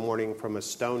 o'clock in the morning from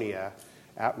Estonia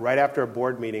right after a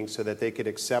board meeting so that they could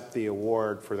accept the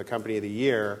award for the Company of the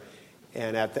Year.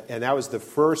 And that was the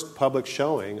first public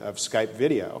showing of Skype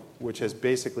video, which has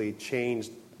basically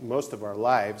changed most of our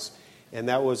lives. And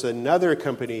that was another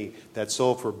company that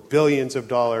sold for billions of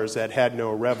dollars that had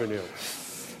no revenue.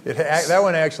 That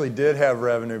one actually did have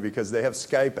revenue because they have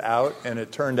Skype out, and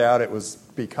it turned out it was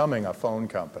becoming a phone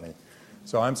company.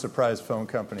 So I'm surprised phone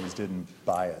companies didn't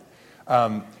buy it.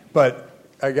 But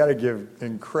I got to give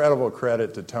incredible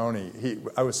credit to Tony.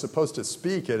 I was supposed to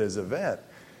speak at his event,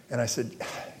 and I said,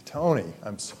 Tony,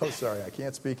 I'm so sorry, I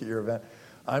can't speak at your event.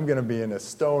 I'm going to be in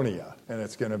Estonia, and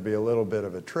it's going to be a little bit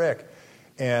of a trick.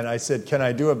 And I said, can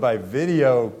I do it by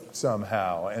video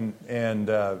somehow? And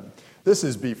this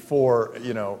is before,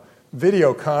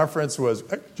 video conference was...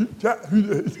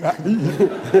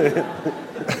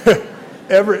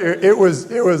 It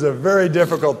was a very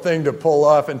difficult thing to pull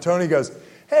off. And Tony goes,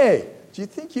 hey, do you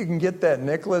think you can get that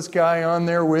Nicholas guy on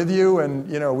there with you? And,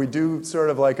 we do sort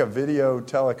of like a video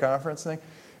teleconference thing.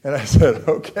 And I said,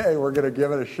 okay, we're going to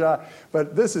give it a shot.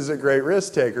 But this is a great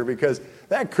risk taker because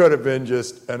that could have been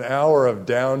just an hour of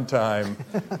downtime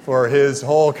for his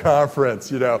whole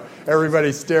conference.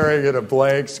 Everybody staring at a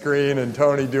blank screen and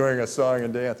Tony doing a song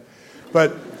and dance.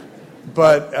 But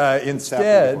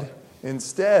instead,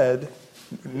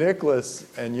 Nicholas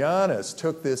and Giannis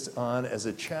took this on as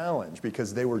a challenge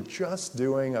because they were just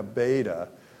doing a beta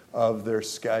of their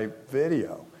Skype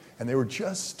video. And they were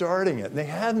just starting it. And they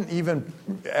hadn't even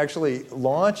actually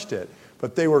launched it.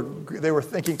 But they were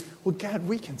thinking, well, God,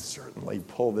 we can certainly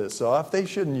pull this off. They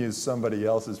shouldn't use somebody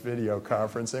else's video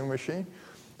conferencing machine.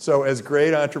 So as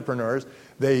great entrepreneurs,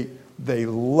 they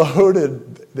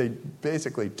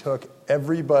basically took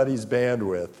everybody's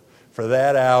bandwidth for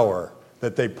that hour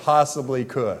that they possibly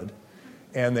could,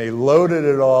 and they loaded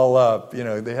it all up.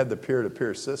 They had the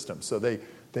peer-to-peer system. So they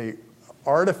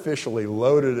artificially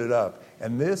loaded it up.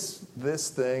 And this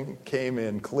thing came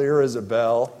in clear as a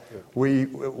bell.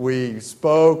 We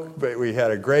spoke, but we had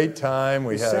a great time.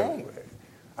 Sang.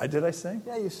 Did I sing?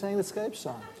 Yeah, you sang the Skype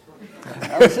song.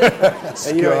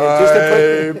 Skype.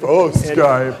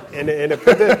 And to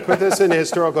put this in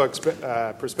historical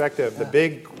perspective, the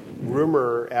big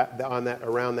rumor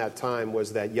around that time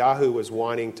was that Yahoo was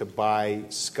wanting to buy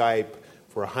Skype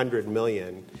for $100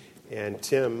 million, and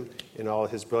Tim, in all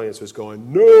his brilliance, was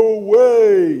going, no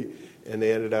way! And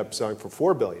they ended up selling for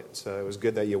 $4 billion. So it was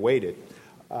good that you waited.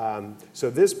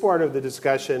 So this part of the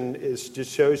discussion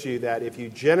just shows you that if you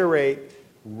generate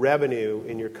revenue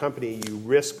in your company, you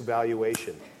risk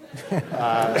valuation.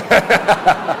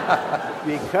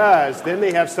 Because then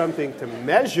they have something to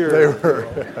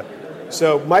measure.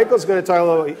 So Michael's going to talk a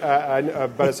little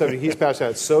about a subject he's passionate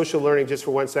about, social learning, just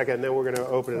for 1 second, and then we're going to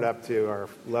open it up to our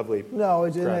lovely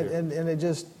and it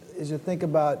just, as you think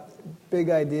about big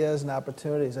ideas and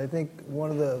opportunities, I think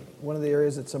one of the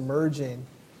areas that's emerging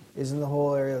is in the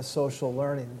whole area of social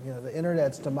learning. The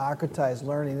internet's democratized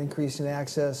learning, increasing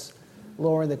access,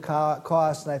 lowering the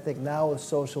cost, and I think now with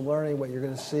social learning, what you're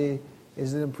going to see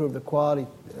is it improve the quality.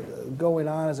 Going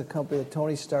on as a company that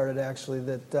Tony started, actually,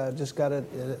 that just got it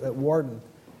at Wharton.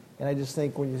 And I just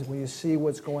think when you see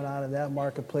what's going on in that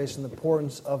marketplace and the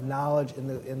importance of knowledge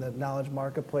in the knowledge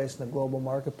marketplace and the global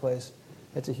marketplace,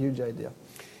 it's a huge idea.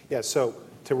 Yeah, so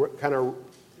to kind of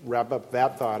wrap up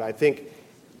that thought, I think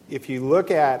if you look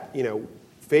at,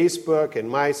 Facebook and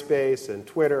MySpace and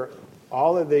Twitter,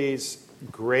 all of these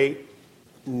great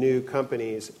new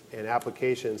companies and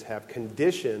applications have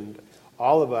conditioned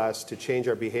all of us to change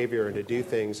our behavior and to do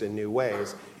things in new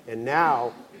ways. And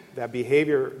now that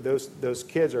behavior, those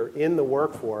kids are in the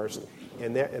workforce,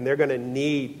 and they're going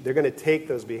to take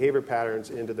those behavior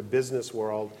patterns into the business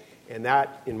world. And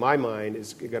that, in my mind,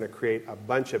 is going to create a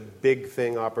bunch of big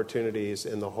thing opportunities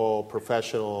in the whole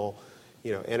professional,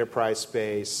 enterprise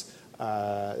space.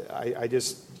 I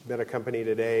just met a company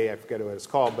today, I forget what it's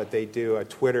called, but they do a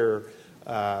Twitter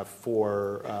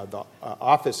for the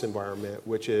office environment,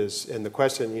 which is, and the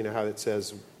question, how it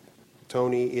says,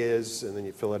 Tony is, and then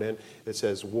you fill it in. It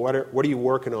says, what are you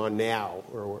working on now?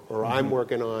 Or I'm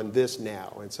working on this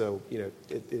now. And so,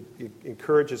 it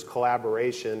encourages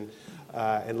collaboration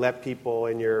and let people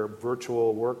in your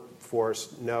virtual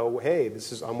workforce know, hey,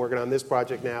 I'm working on this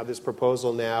project now, this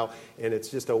proposal now, and it's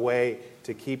just a way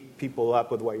to keep people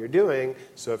up with what you're doing.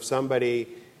 So if somebody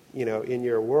in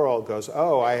your world goes,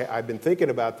 oh, I've been thinking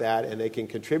about that, and they can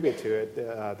contribute to it,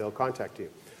 they'll contact you.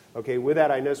 Okay, with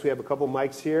that, I notice we have a couple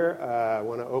mics here. I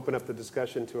want to open up the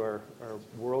discussion to our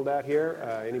world out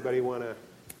here. Anybody want to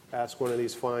ask one of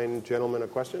these fine gentlemen a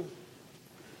question?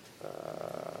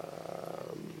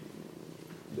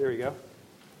 There you go.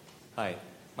 Hi,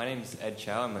 my name is Ed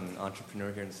Chow. I'm an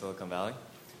entrepreneur here in Silicon Valley.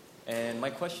 And my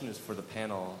question is for the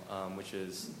panel, which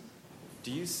is,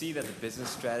 do you see that the business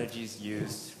strategies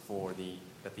used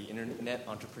that the internet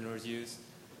entrepreneurs use,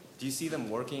 do you see them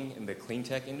working in the clean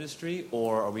tech industry,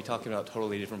 or are we talking about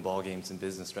totally different ballgames and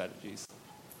business strategies?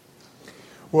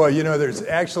 Well, there's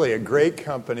actually a great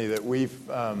company that we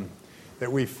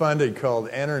funded called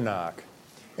Enernoc,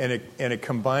 and it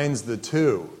combines the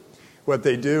two. What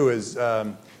they do is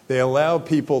they allow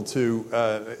people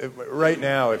to right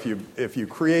now, if you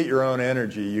create your own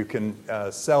energy, you can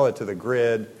sell it to the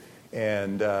grid,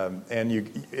 and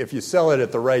if you sell it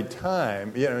at the right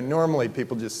time, normally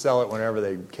people just sell it whenever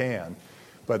they can,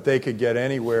 but they could get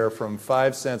anywhere from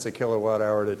 5 cents a kilowatt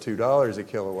hour to $2 a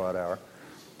kilowatt hour.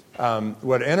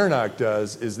 What Enernoc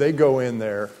does is they go in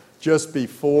there just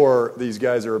before these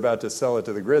guys are about to sell it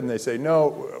to the grid, and they say,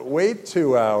 no, wait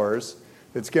 2 hours.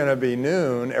 It's going to be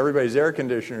noon. Everybody's air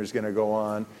conditioner is going to go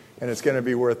on, and it's going to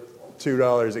be worth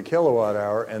 $2 a kilowatt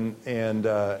hour.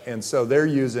 And so they're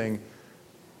using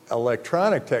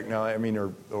electronic technology,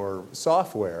 or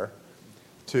software,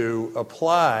 to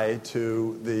apply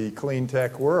to the clean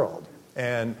tech world.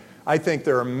 And I think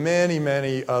there are many,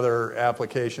 many other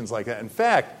applications like that. In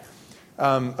fact,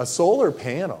 a solar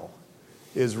panel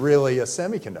is really a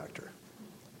semiconductor.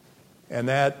 And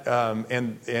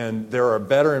there are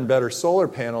better and better solar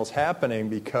panels happening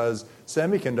because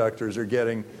semiconductors are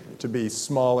getting to be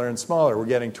smaller and smaller. We're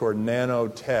getting toward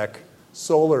nanotech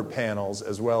solar panels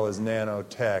as well as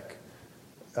nanotech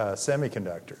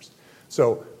semiconductors.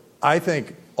 So I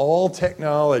think all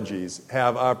technologies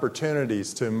have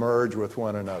opportunities to merge with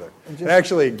one another.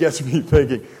 Actually, it gets me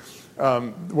thinking.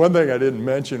 One thing I didn't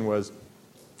mention was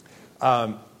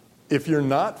if you're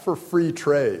not for free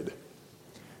trade,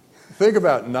 think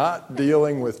about not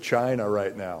dealing with China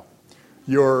right now.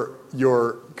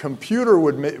 Your computer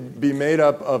would be made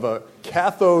up of a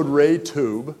cathode ray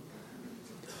tube.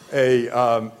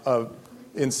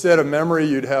 Instead of memory,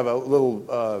 you'd have a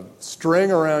little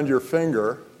string around your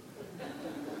finger,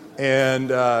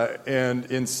 and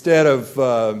instead of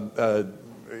a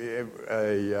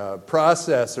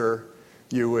processor,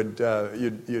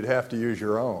 you'd have to use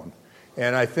your own.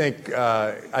 And I think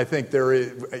there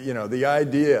is, the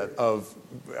idea of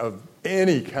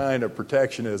any kind of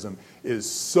protectionism is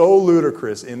so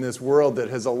ludicrous in this world that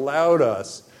has allowed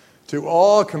us to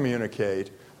all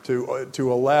communicate,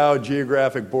 to allow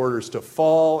geographic borders to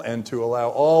fall, and to allow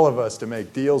all of us to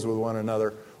make deals with one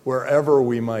another wherever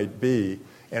we might be.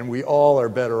 And we all are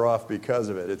better off because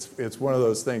of it. It's one of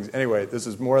those things. Anyway, this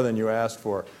is more than you asked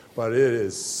for, but it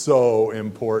is so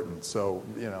important. So,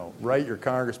 write your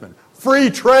congressman. Free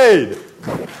trade!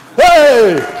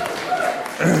 Hey!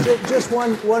 Just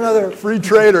one other. Free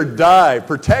trade or die.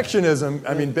 Protectionism,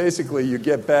 basically you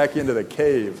get back into the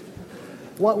cave.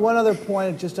 One other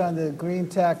point just on the green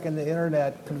tech and the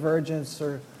internet convergence,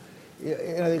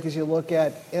 because you look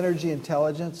at energy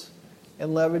intelligence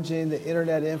and leveraging the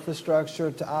internet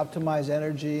infrastructure to optimize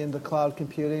energy into cloud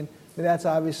computing. That's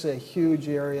obviously a huge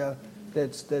area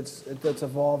that's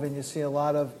evolving. You see a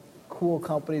lot of cool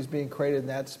companies being created in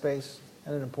that space,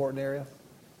 and an important area.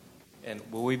 And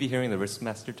will we be hearing the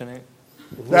Riskmaster tonight?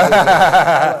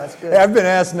 That's good. I've been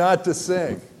asked not to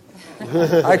sing.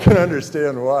 I can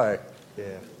understand why.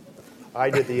 Yeah, I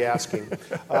did the asking.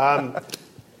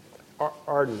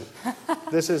 Arden,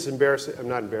 this is embarrassing. I'm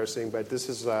not embarrassing, but this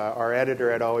is our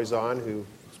editor at Always On, who's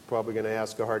probably going to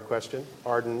ask a hard question.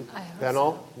 Arden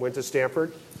Pennell went to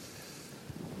Stanford.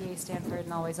 Yay, Stanford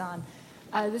and Always On.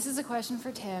 This is a question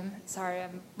for Tim. Sorry,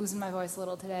 I'm losing my voice a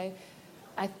little today.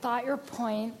 I thought your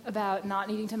point about not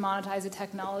needing to monetize a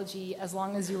technology as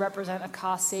long as you represent a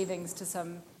cost savings to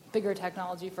some bigger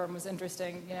technology firm was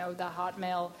interesting. The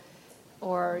Hotmail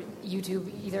or YouTube,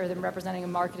 either of them representing a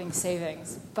marketing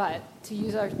savings. But to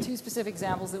use our two specific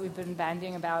examples that we've been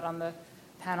bandying about on the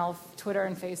panel, Twitter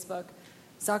and Facebook,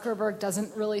 Zuckerberg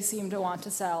doesn't really seem to want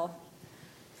to sell.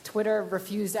 Twitter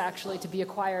refused actually to be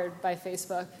acquired by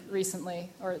Facebook recently,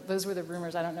 or those were the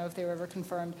rumors. I don't know if they were ever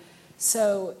confirmed.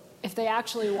 So if they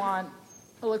actually want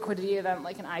a liquidity event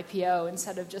like an IPO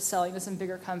instead of just selling to some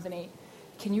bigger company,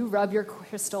 can you rub your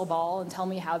crystal ball and tell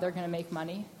me how they're going to make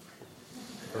money?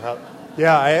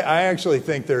 Yeah, I actually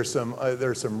think there's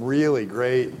some really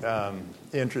great,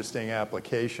 interesting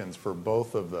applications for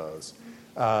both of those.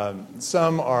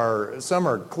 Some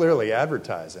are clearly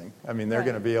advertising. I mean, they're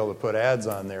going to be able to put ads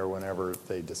on there whenever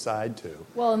they decide to.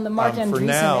 Well, in the Mark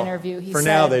Andreessen interview, he said... For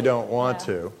now, they don't want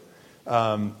to.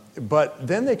 But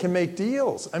then they can make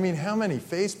deals. I mean, how many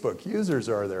Facebook users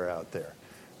are there out there?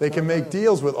 They can make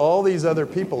deals with all these other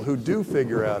people who do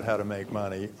figure out how to make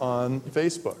money on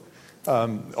Facebook.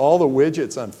 All the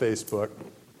widgets on Facebook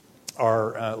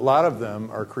a lot of them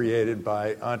are created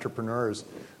by entrepreneurs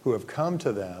who have come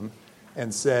to them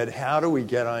and said, how do we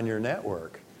get on your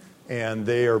network? And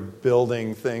they are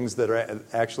building things that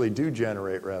actually do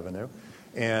generate revenue,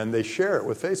 and they share it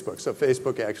with Facebook. So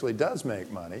Facebook actually does make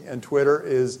money, and Twitter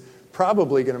is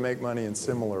probably going to make money in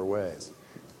similar ways.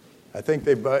 I think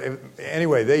they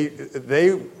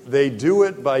do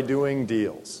it by doing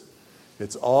deals.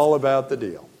 It's all about the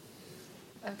deal.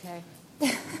 Okay.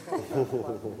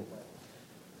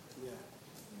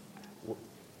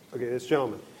 Okay, this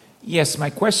gentleman. Yes, my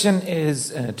question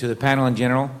is to the panel in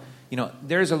general. You know,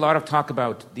 there's a lot of talk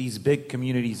about these big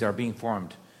communities are being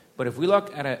formed. But if we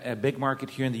look at a big market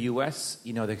here in the U.S.,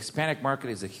 you know, the Hispanic market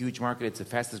is a huge market. It's the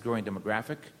fastest growing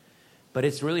demographic. But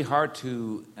it's really hard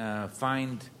to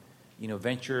find, you know,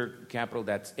 venture capital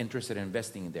that's interested in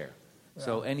investing there. Yeah.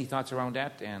 So any thoughts around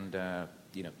that? And,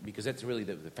 you know, because that's really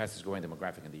the fastest growing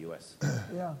demographic in the U.S.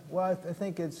 Yeah, well, I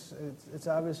think it's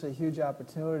obviously a huge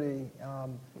opportunity.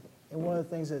 And one of the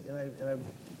things that,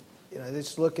 I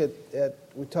just look at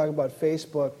we talk about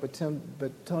Facebook, but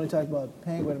Tony talked about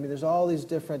Penguin. I mean, there's all these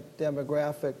different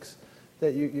demographics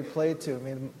that you play to. I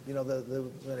mean, you know,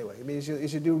 anyway. I mean,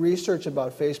 as you do research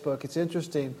about Facebook, it's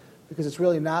interesting because it's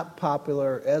really not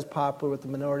as popular with the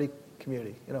minority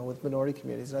community. You know, with minority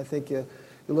communities, and I think you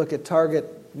look at target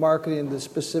marketing to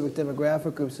specific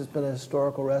demographic groups. It's been a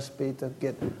historical recipe to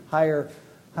get higher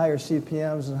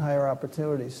CPMs and higher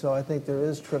opportunities. So I think there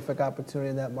is terrific opportunity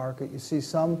in that market. I see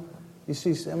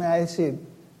a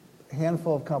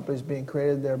handful of companies being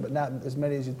created there, but not as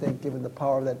many as you think, given the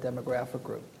power of that demographic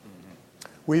group.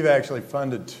 We've actually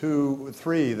funded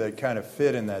 3 that kind of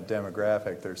fit in that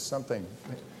demographic. There's something,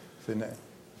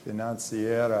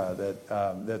 Financiera,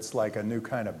 that's like a new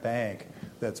kind of bank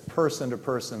that's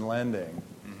person-to-person lending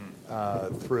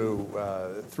through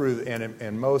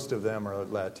and most of them are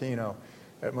Latino.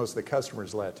 Most of the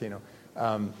customers Latino,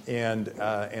 and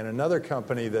another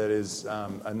company that is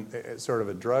sort of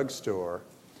a drugstore.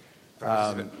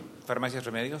 Farmacias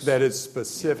Remedios. That is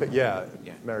specific, yeah.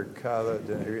 Mercado.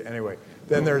 Anyway,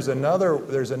 then there's another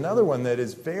one that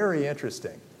is very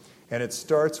interesting, and it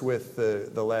starts with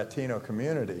the Latino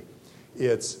community.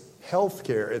 It's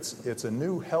healthcare. It's a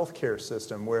new healthcare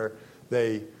system where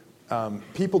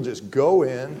people just go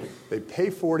in, they pay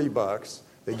 $40.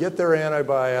 They get their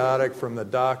antibiotic from the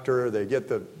doctor. They get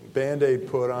the Band-Aid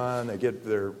put on. They get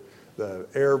the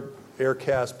air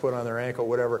cast put on their ankle,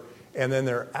 whatever, and then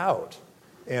they're out.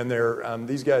 And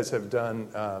these guys have done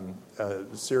a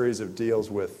series of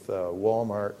deals with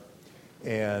Walmart,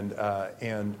 and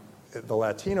the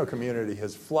Latino community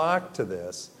has flocked to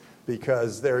this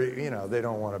because they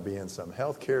don't want to be in some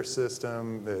healthcare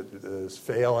system that is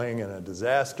failing and a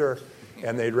disaster,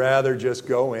 and they'd rather just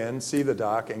go in, see the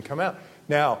doc, and come out.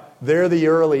 Now, they're the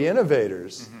early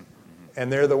innovators,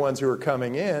 and they're the ones who are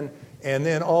coming in, and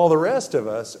then all the rest of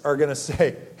us are going to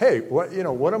say, hey, what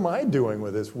am I doing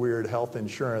with this weird health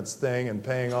insurance thing and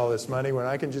paying all this money when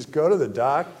I can just go to the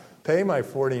doc, pay my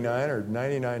 $49 or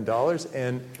 $99,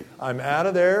 and I'm out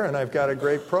of there, and I've got a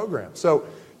great program. So,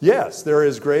 yes, there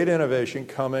is great innovation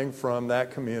coming from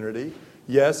that community.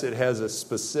 Yes, it has a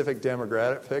specific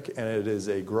demographic, and it is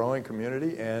a growing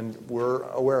community, and we're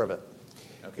aware of it.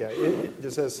 Okay. Yeah,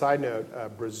 just as a side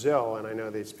note, Brazil, and I know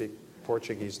they speak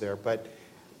Portuguese there, but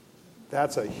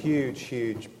that's a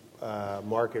huge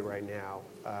market right now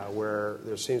where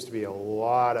there seems to be a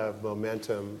lot of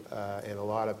momentum and a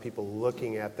lot of people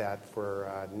looking at that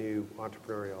for new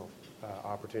entrepreneurial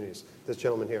opportunities. This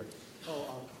gentleman here.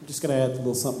 I'm just going to add a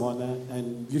little something on that.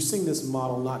 And you're seeing this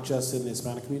model not just in the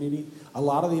Hispanic community. A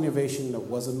lot of the innovation that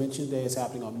wasn't mentioned today is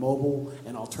happening on mobile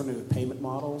and alternative payment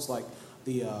models, like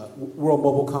the World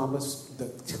Mobile Congress.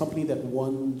 The company that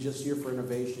won just here for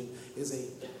innovation is a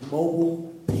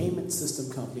mobile payment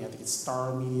system company. I think it's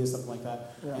Star Media, something like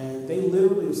that. Yeah. And they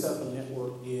literally have set up a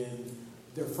network in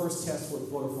their first test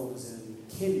with Vodafone is in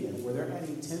Kenya, where they're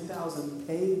adding 10,000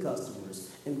 paid customers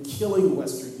and killing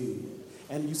Western Union.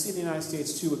 And you see in the United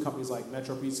States, too, with companies like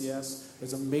Metro PCS,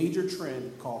 there's a major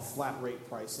trend called flat rate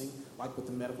pricing, like with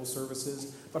the medical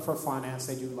services. But for finance,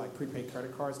 they do like prepaid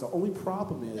credit cards. The only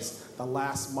problem is the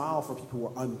last mile for people who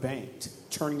are unbanked,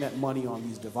 turning that money on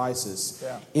these devices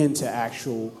into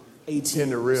actual ATMs.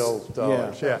 Into real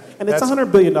dollars, yeah. And it's a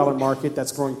 $100 billion market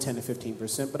that's growing 10 to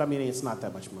 15%, but I mean, it's not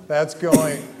that much money. That's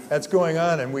going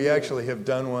on, and we actually have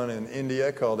done one in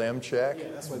India called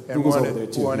mCheck, that's what and Google's over there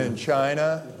too, one yeah. in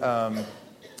China,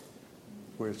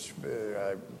 which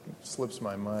slips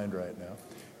my mind right now,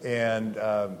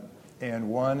 and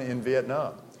one in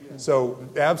Vietnam. So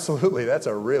absolutely, that's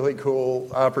a really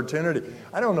cool opportunity.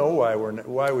 I don't know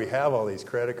why we have all these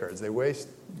credit cards. They waste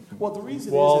the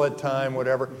reason wallet time,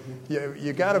 whatever.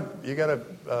 You got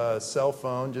a cell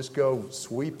phone. Just go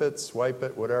swipe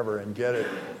it, whatever, and get it.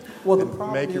 Well, the and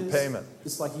problem make your payment.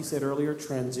 It's like you said earlier,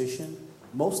 transition.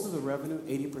 Most of the revenue,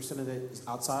 80% of it is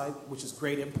outside, which is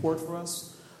great import for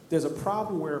us. There's a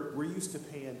problem where we're used to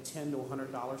paying $10 to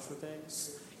 $100 for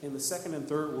things. In the second and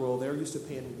third world, they're used to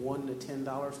paying $1 to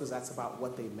 $10 because that's about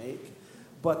what they make.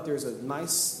 But there's a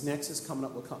nice nexus coming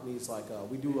up with companies like,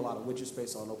 we do a lot of widget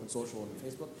space on Open Social and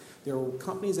Facebook. There are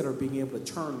companies that are being able to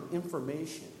turn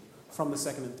information from the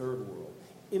second and third world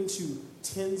into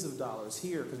tens of dollars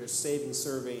here because they're saving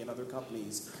Survey and other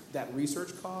companies that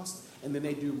research cost, and then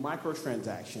they do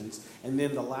microtransactions. And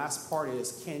then the last part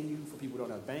is, can you, for people who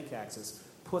don't have bank access,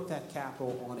 put that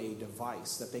capital on a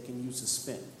device that they can use to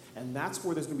spend? And that's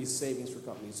where there's going to be savings for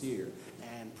companies here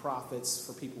and profits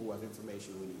for people who have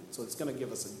information we need. So it's going to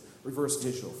give us a reverse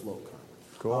digital flow kind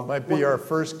of. Cool. Might be our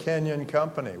first Kenyan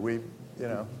company.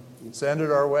 Send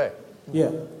it our way.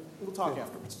 Yeah. We'll talk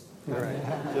afterwards. All right.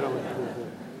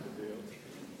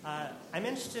 I'm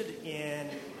interested in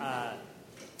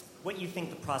what you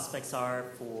think the prospects are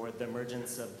for the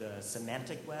emergence of the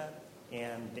semantic web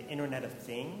and the Internet of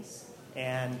Things,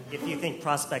 and if you think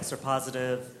prospects are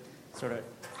positive, sort of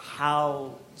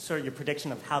your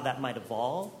prediction of how that might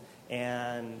evolve,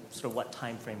 and sort of what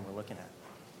time frame we're looking at.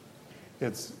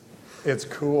 It's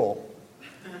cool.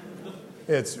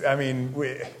 I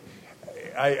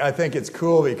think it's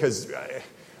cool because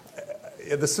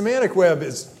the semantic web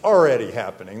is already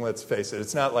happening, let's face it.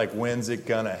 It's not like when's it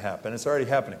gonna happen. It's already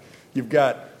happening. You've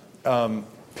got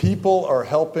people are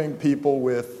helping people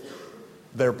with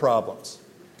their problems.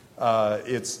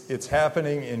 It's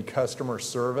happening in customer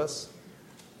service.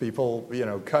 People,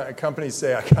 companies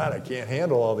say, I can't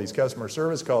handle all these customer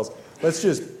service calls. Let's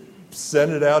just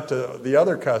send it out to the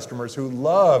other customers who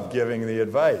love giving the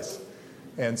advice.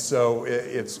 And so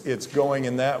it's going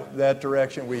in that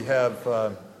direction. We have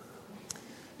a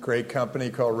great company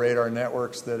called Radar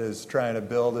Networks that is trying to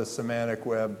build a semantic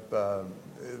web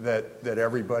that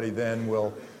everybody then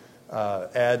will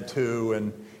add to,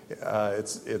 and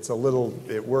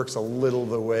it works a little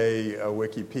the way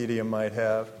Wikipedia might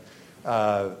have.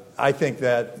 I think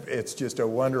that it's just a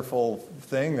wonderful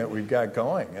thing that we've got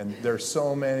going, and there's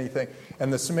so many things.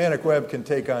 And the semantic web can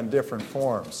take on different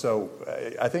forms, so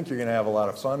I think you're going to have a lot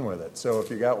of fun with it. So if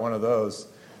you got one of those,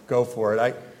 go for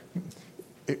it.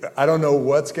 I don't know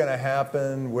what's going to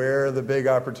happen, where the big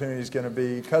opportunity is going to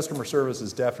be. Customer service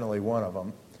is definitely one of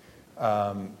them,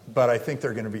 but I think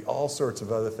there are going to be all sorts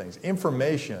of other things.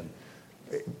 Information,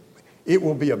 it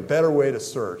will be a better way to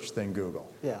search than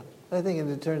Google. Yeah. I think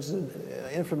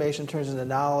information turns into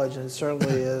knowledge, and it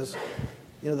certainly is,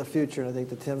 the future. And I think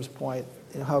to Tim's point,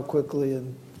 how quickly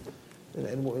and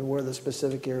where the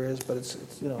specific area is, but it's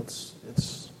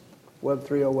Web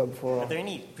 3.0, Web 4.0. Are there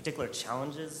any particular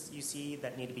challenges you see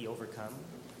that need to be overcome?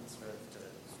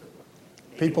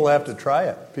 People have to try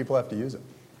it. People have to use it.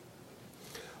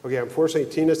 Okay,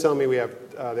 unfortunately, Tina's telling me we have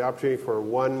the opportunity for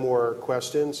one more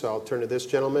question, so I'll turn to this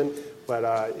gentleman. But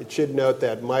it should note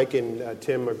that Mike and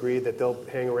Tim agreed that they'll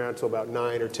hang around till about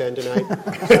 9 or 10 tonight.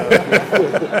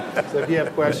 So if you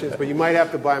have questions, but you might have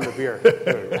to buy them a beer.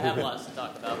 I have lots to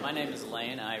talk about. My name is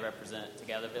Lane. I represent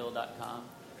Togetherville.com.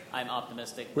 I'm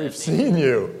optimistic. We've seen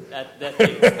you. That the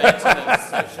expansion of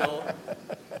social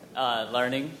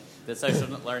learning, the social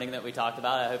learning that we talked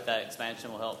about, I hope that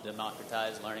expansion will help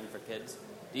democratize learning for kids.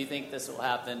 Do you think this will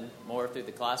happen more through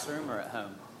the classroom or at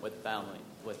home with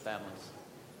families?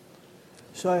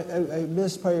 So I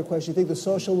missed part of your question. You think the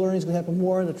social learning is going to happen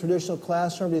more in the traditional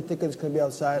classroom, or do you think it's going to be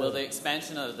outside? Will the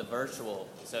expansion of the virtual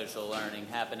social learning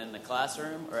happen in the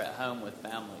classroom or at home with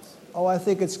families? Oh, I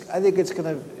think it's going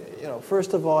to,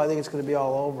 first of all, I think it's going to be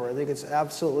all over. I think it's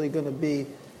absolutely going to be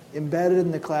embedded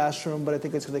in the classroom, but I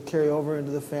think it's going to carry over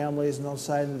into the families and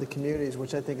outside into the communities,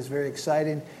 which I think is very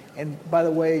exciting. And by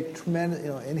the way,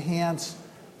 enhance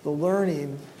the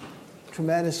learning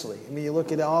tremendously. I mean, you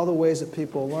look at all the ways that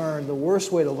people learn. The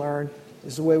worst way to learn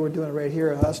is the way we're doing it right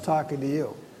here, us talking to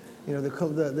you. You know,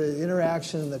 the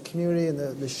interaction, the community, and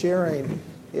the sharing,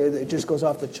 it just goes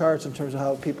off the charts in terms of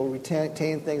how people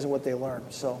retain things and what they learn.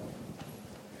 So,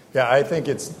 yeah, I think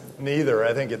it's neither.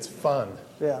 I think it's fun.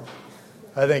 Yeah.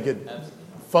 I think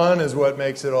fun is what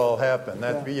makes it all happen.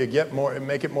 That you get more,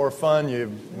 make it more fun.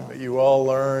 You all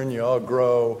learn, you all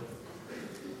grow.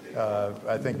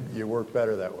 I think you work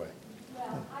better that way.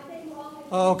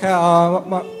 Okay.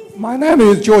 My name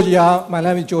is Georgia.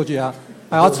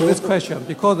 I ask this question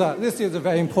because this is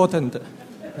very important.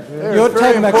 You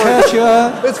take my question.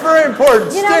 It's very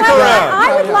important. Stick around.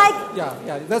 I would like.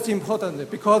 Yeah, that's important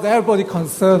because everybody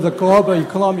concerns the global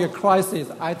economic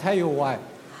crisis. I tell you why.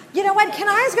 You know what? Can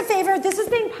I ask a favor? This is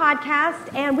being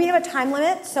podcast, and we have a time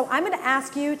limit, so I'm going to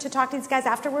ask you to talk to these guys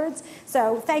afterwards.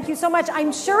 So thank you so much.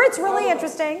 I'm sure it's really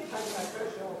interesting.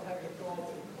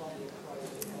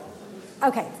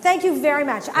 Okay, thank you very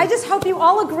much. I just hope you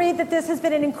all agree that this has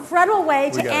been an incredible way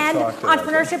to end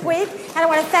Entrepreneurship Week, and I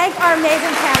want to thank our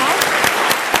amazing panel.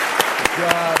 Good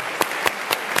job.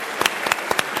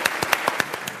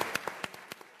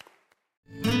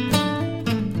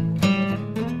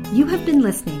 You have been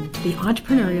listening to the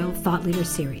Entrepreneurial Thought Leader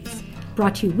Series,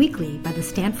 brought to you weekly by the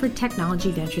Stanford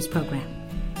Technology Ventures Program.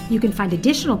 You can find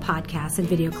additional podcasts and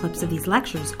video clips of these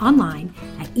lectures online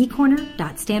at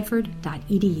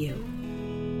ecorner.stanford.edu.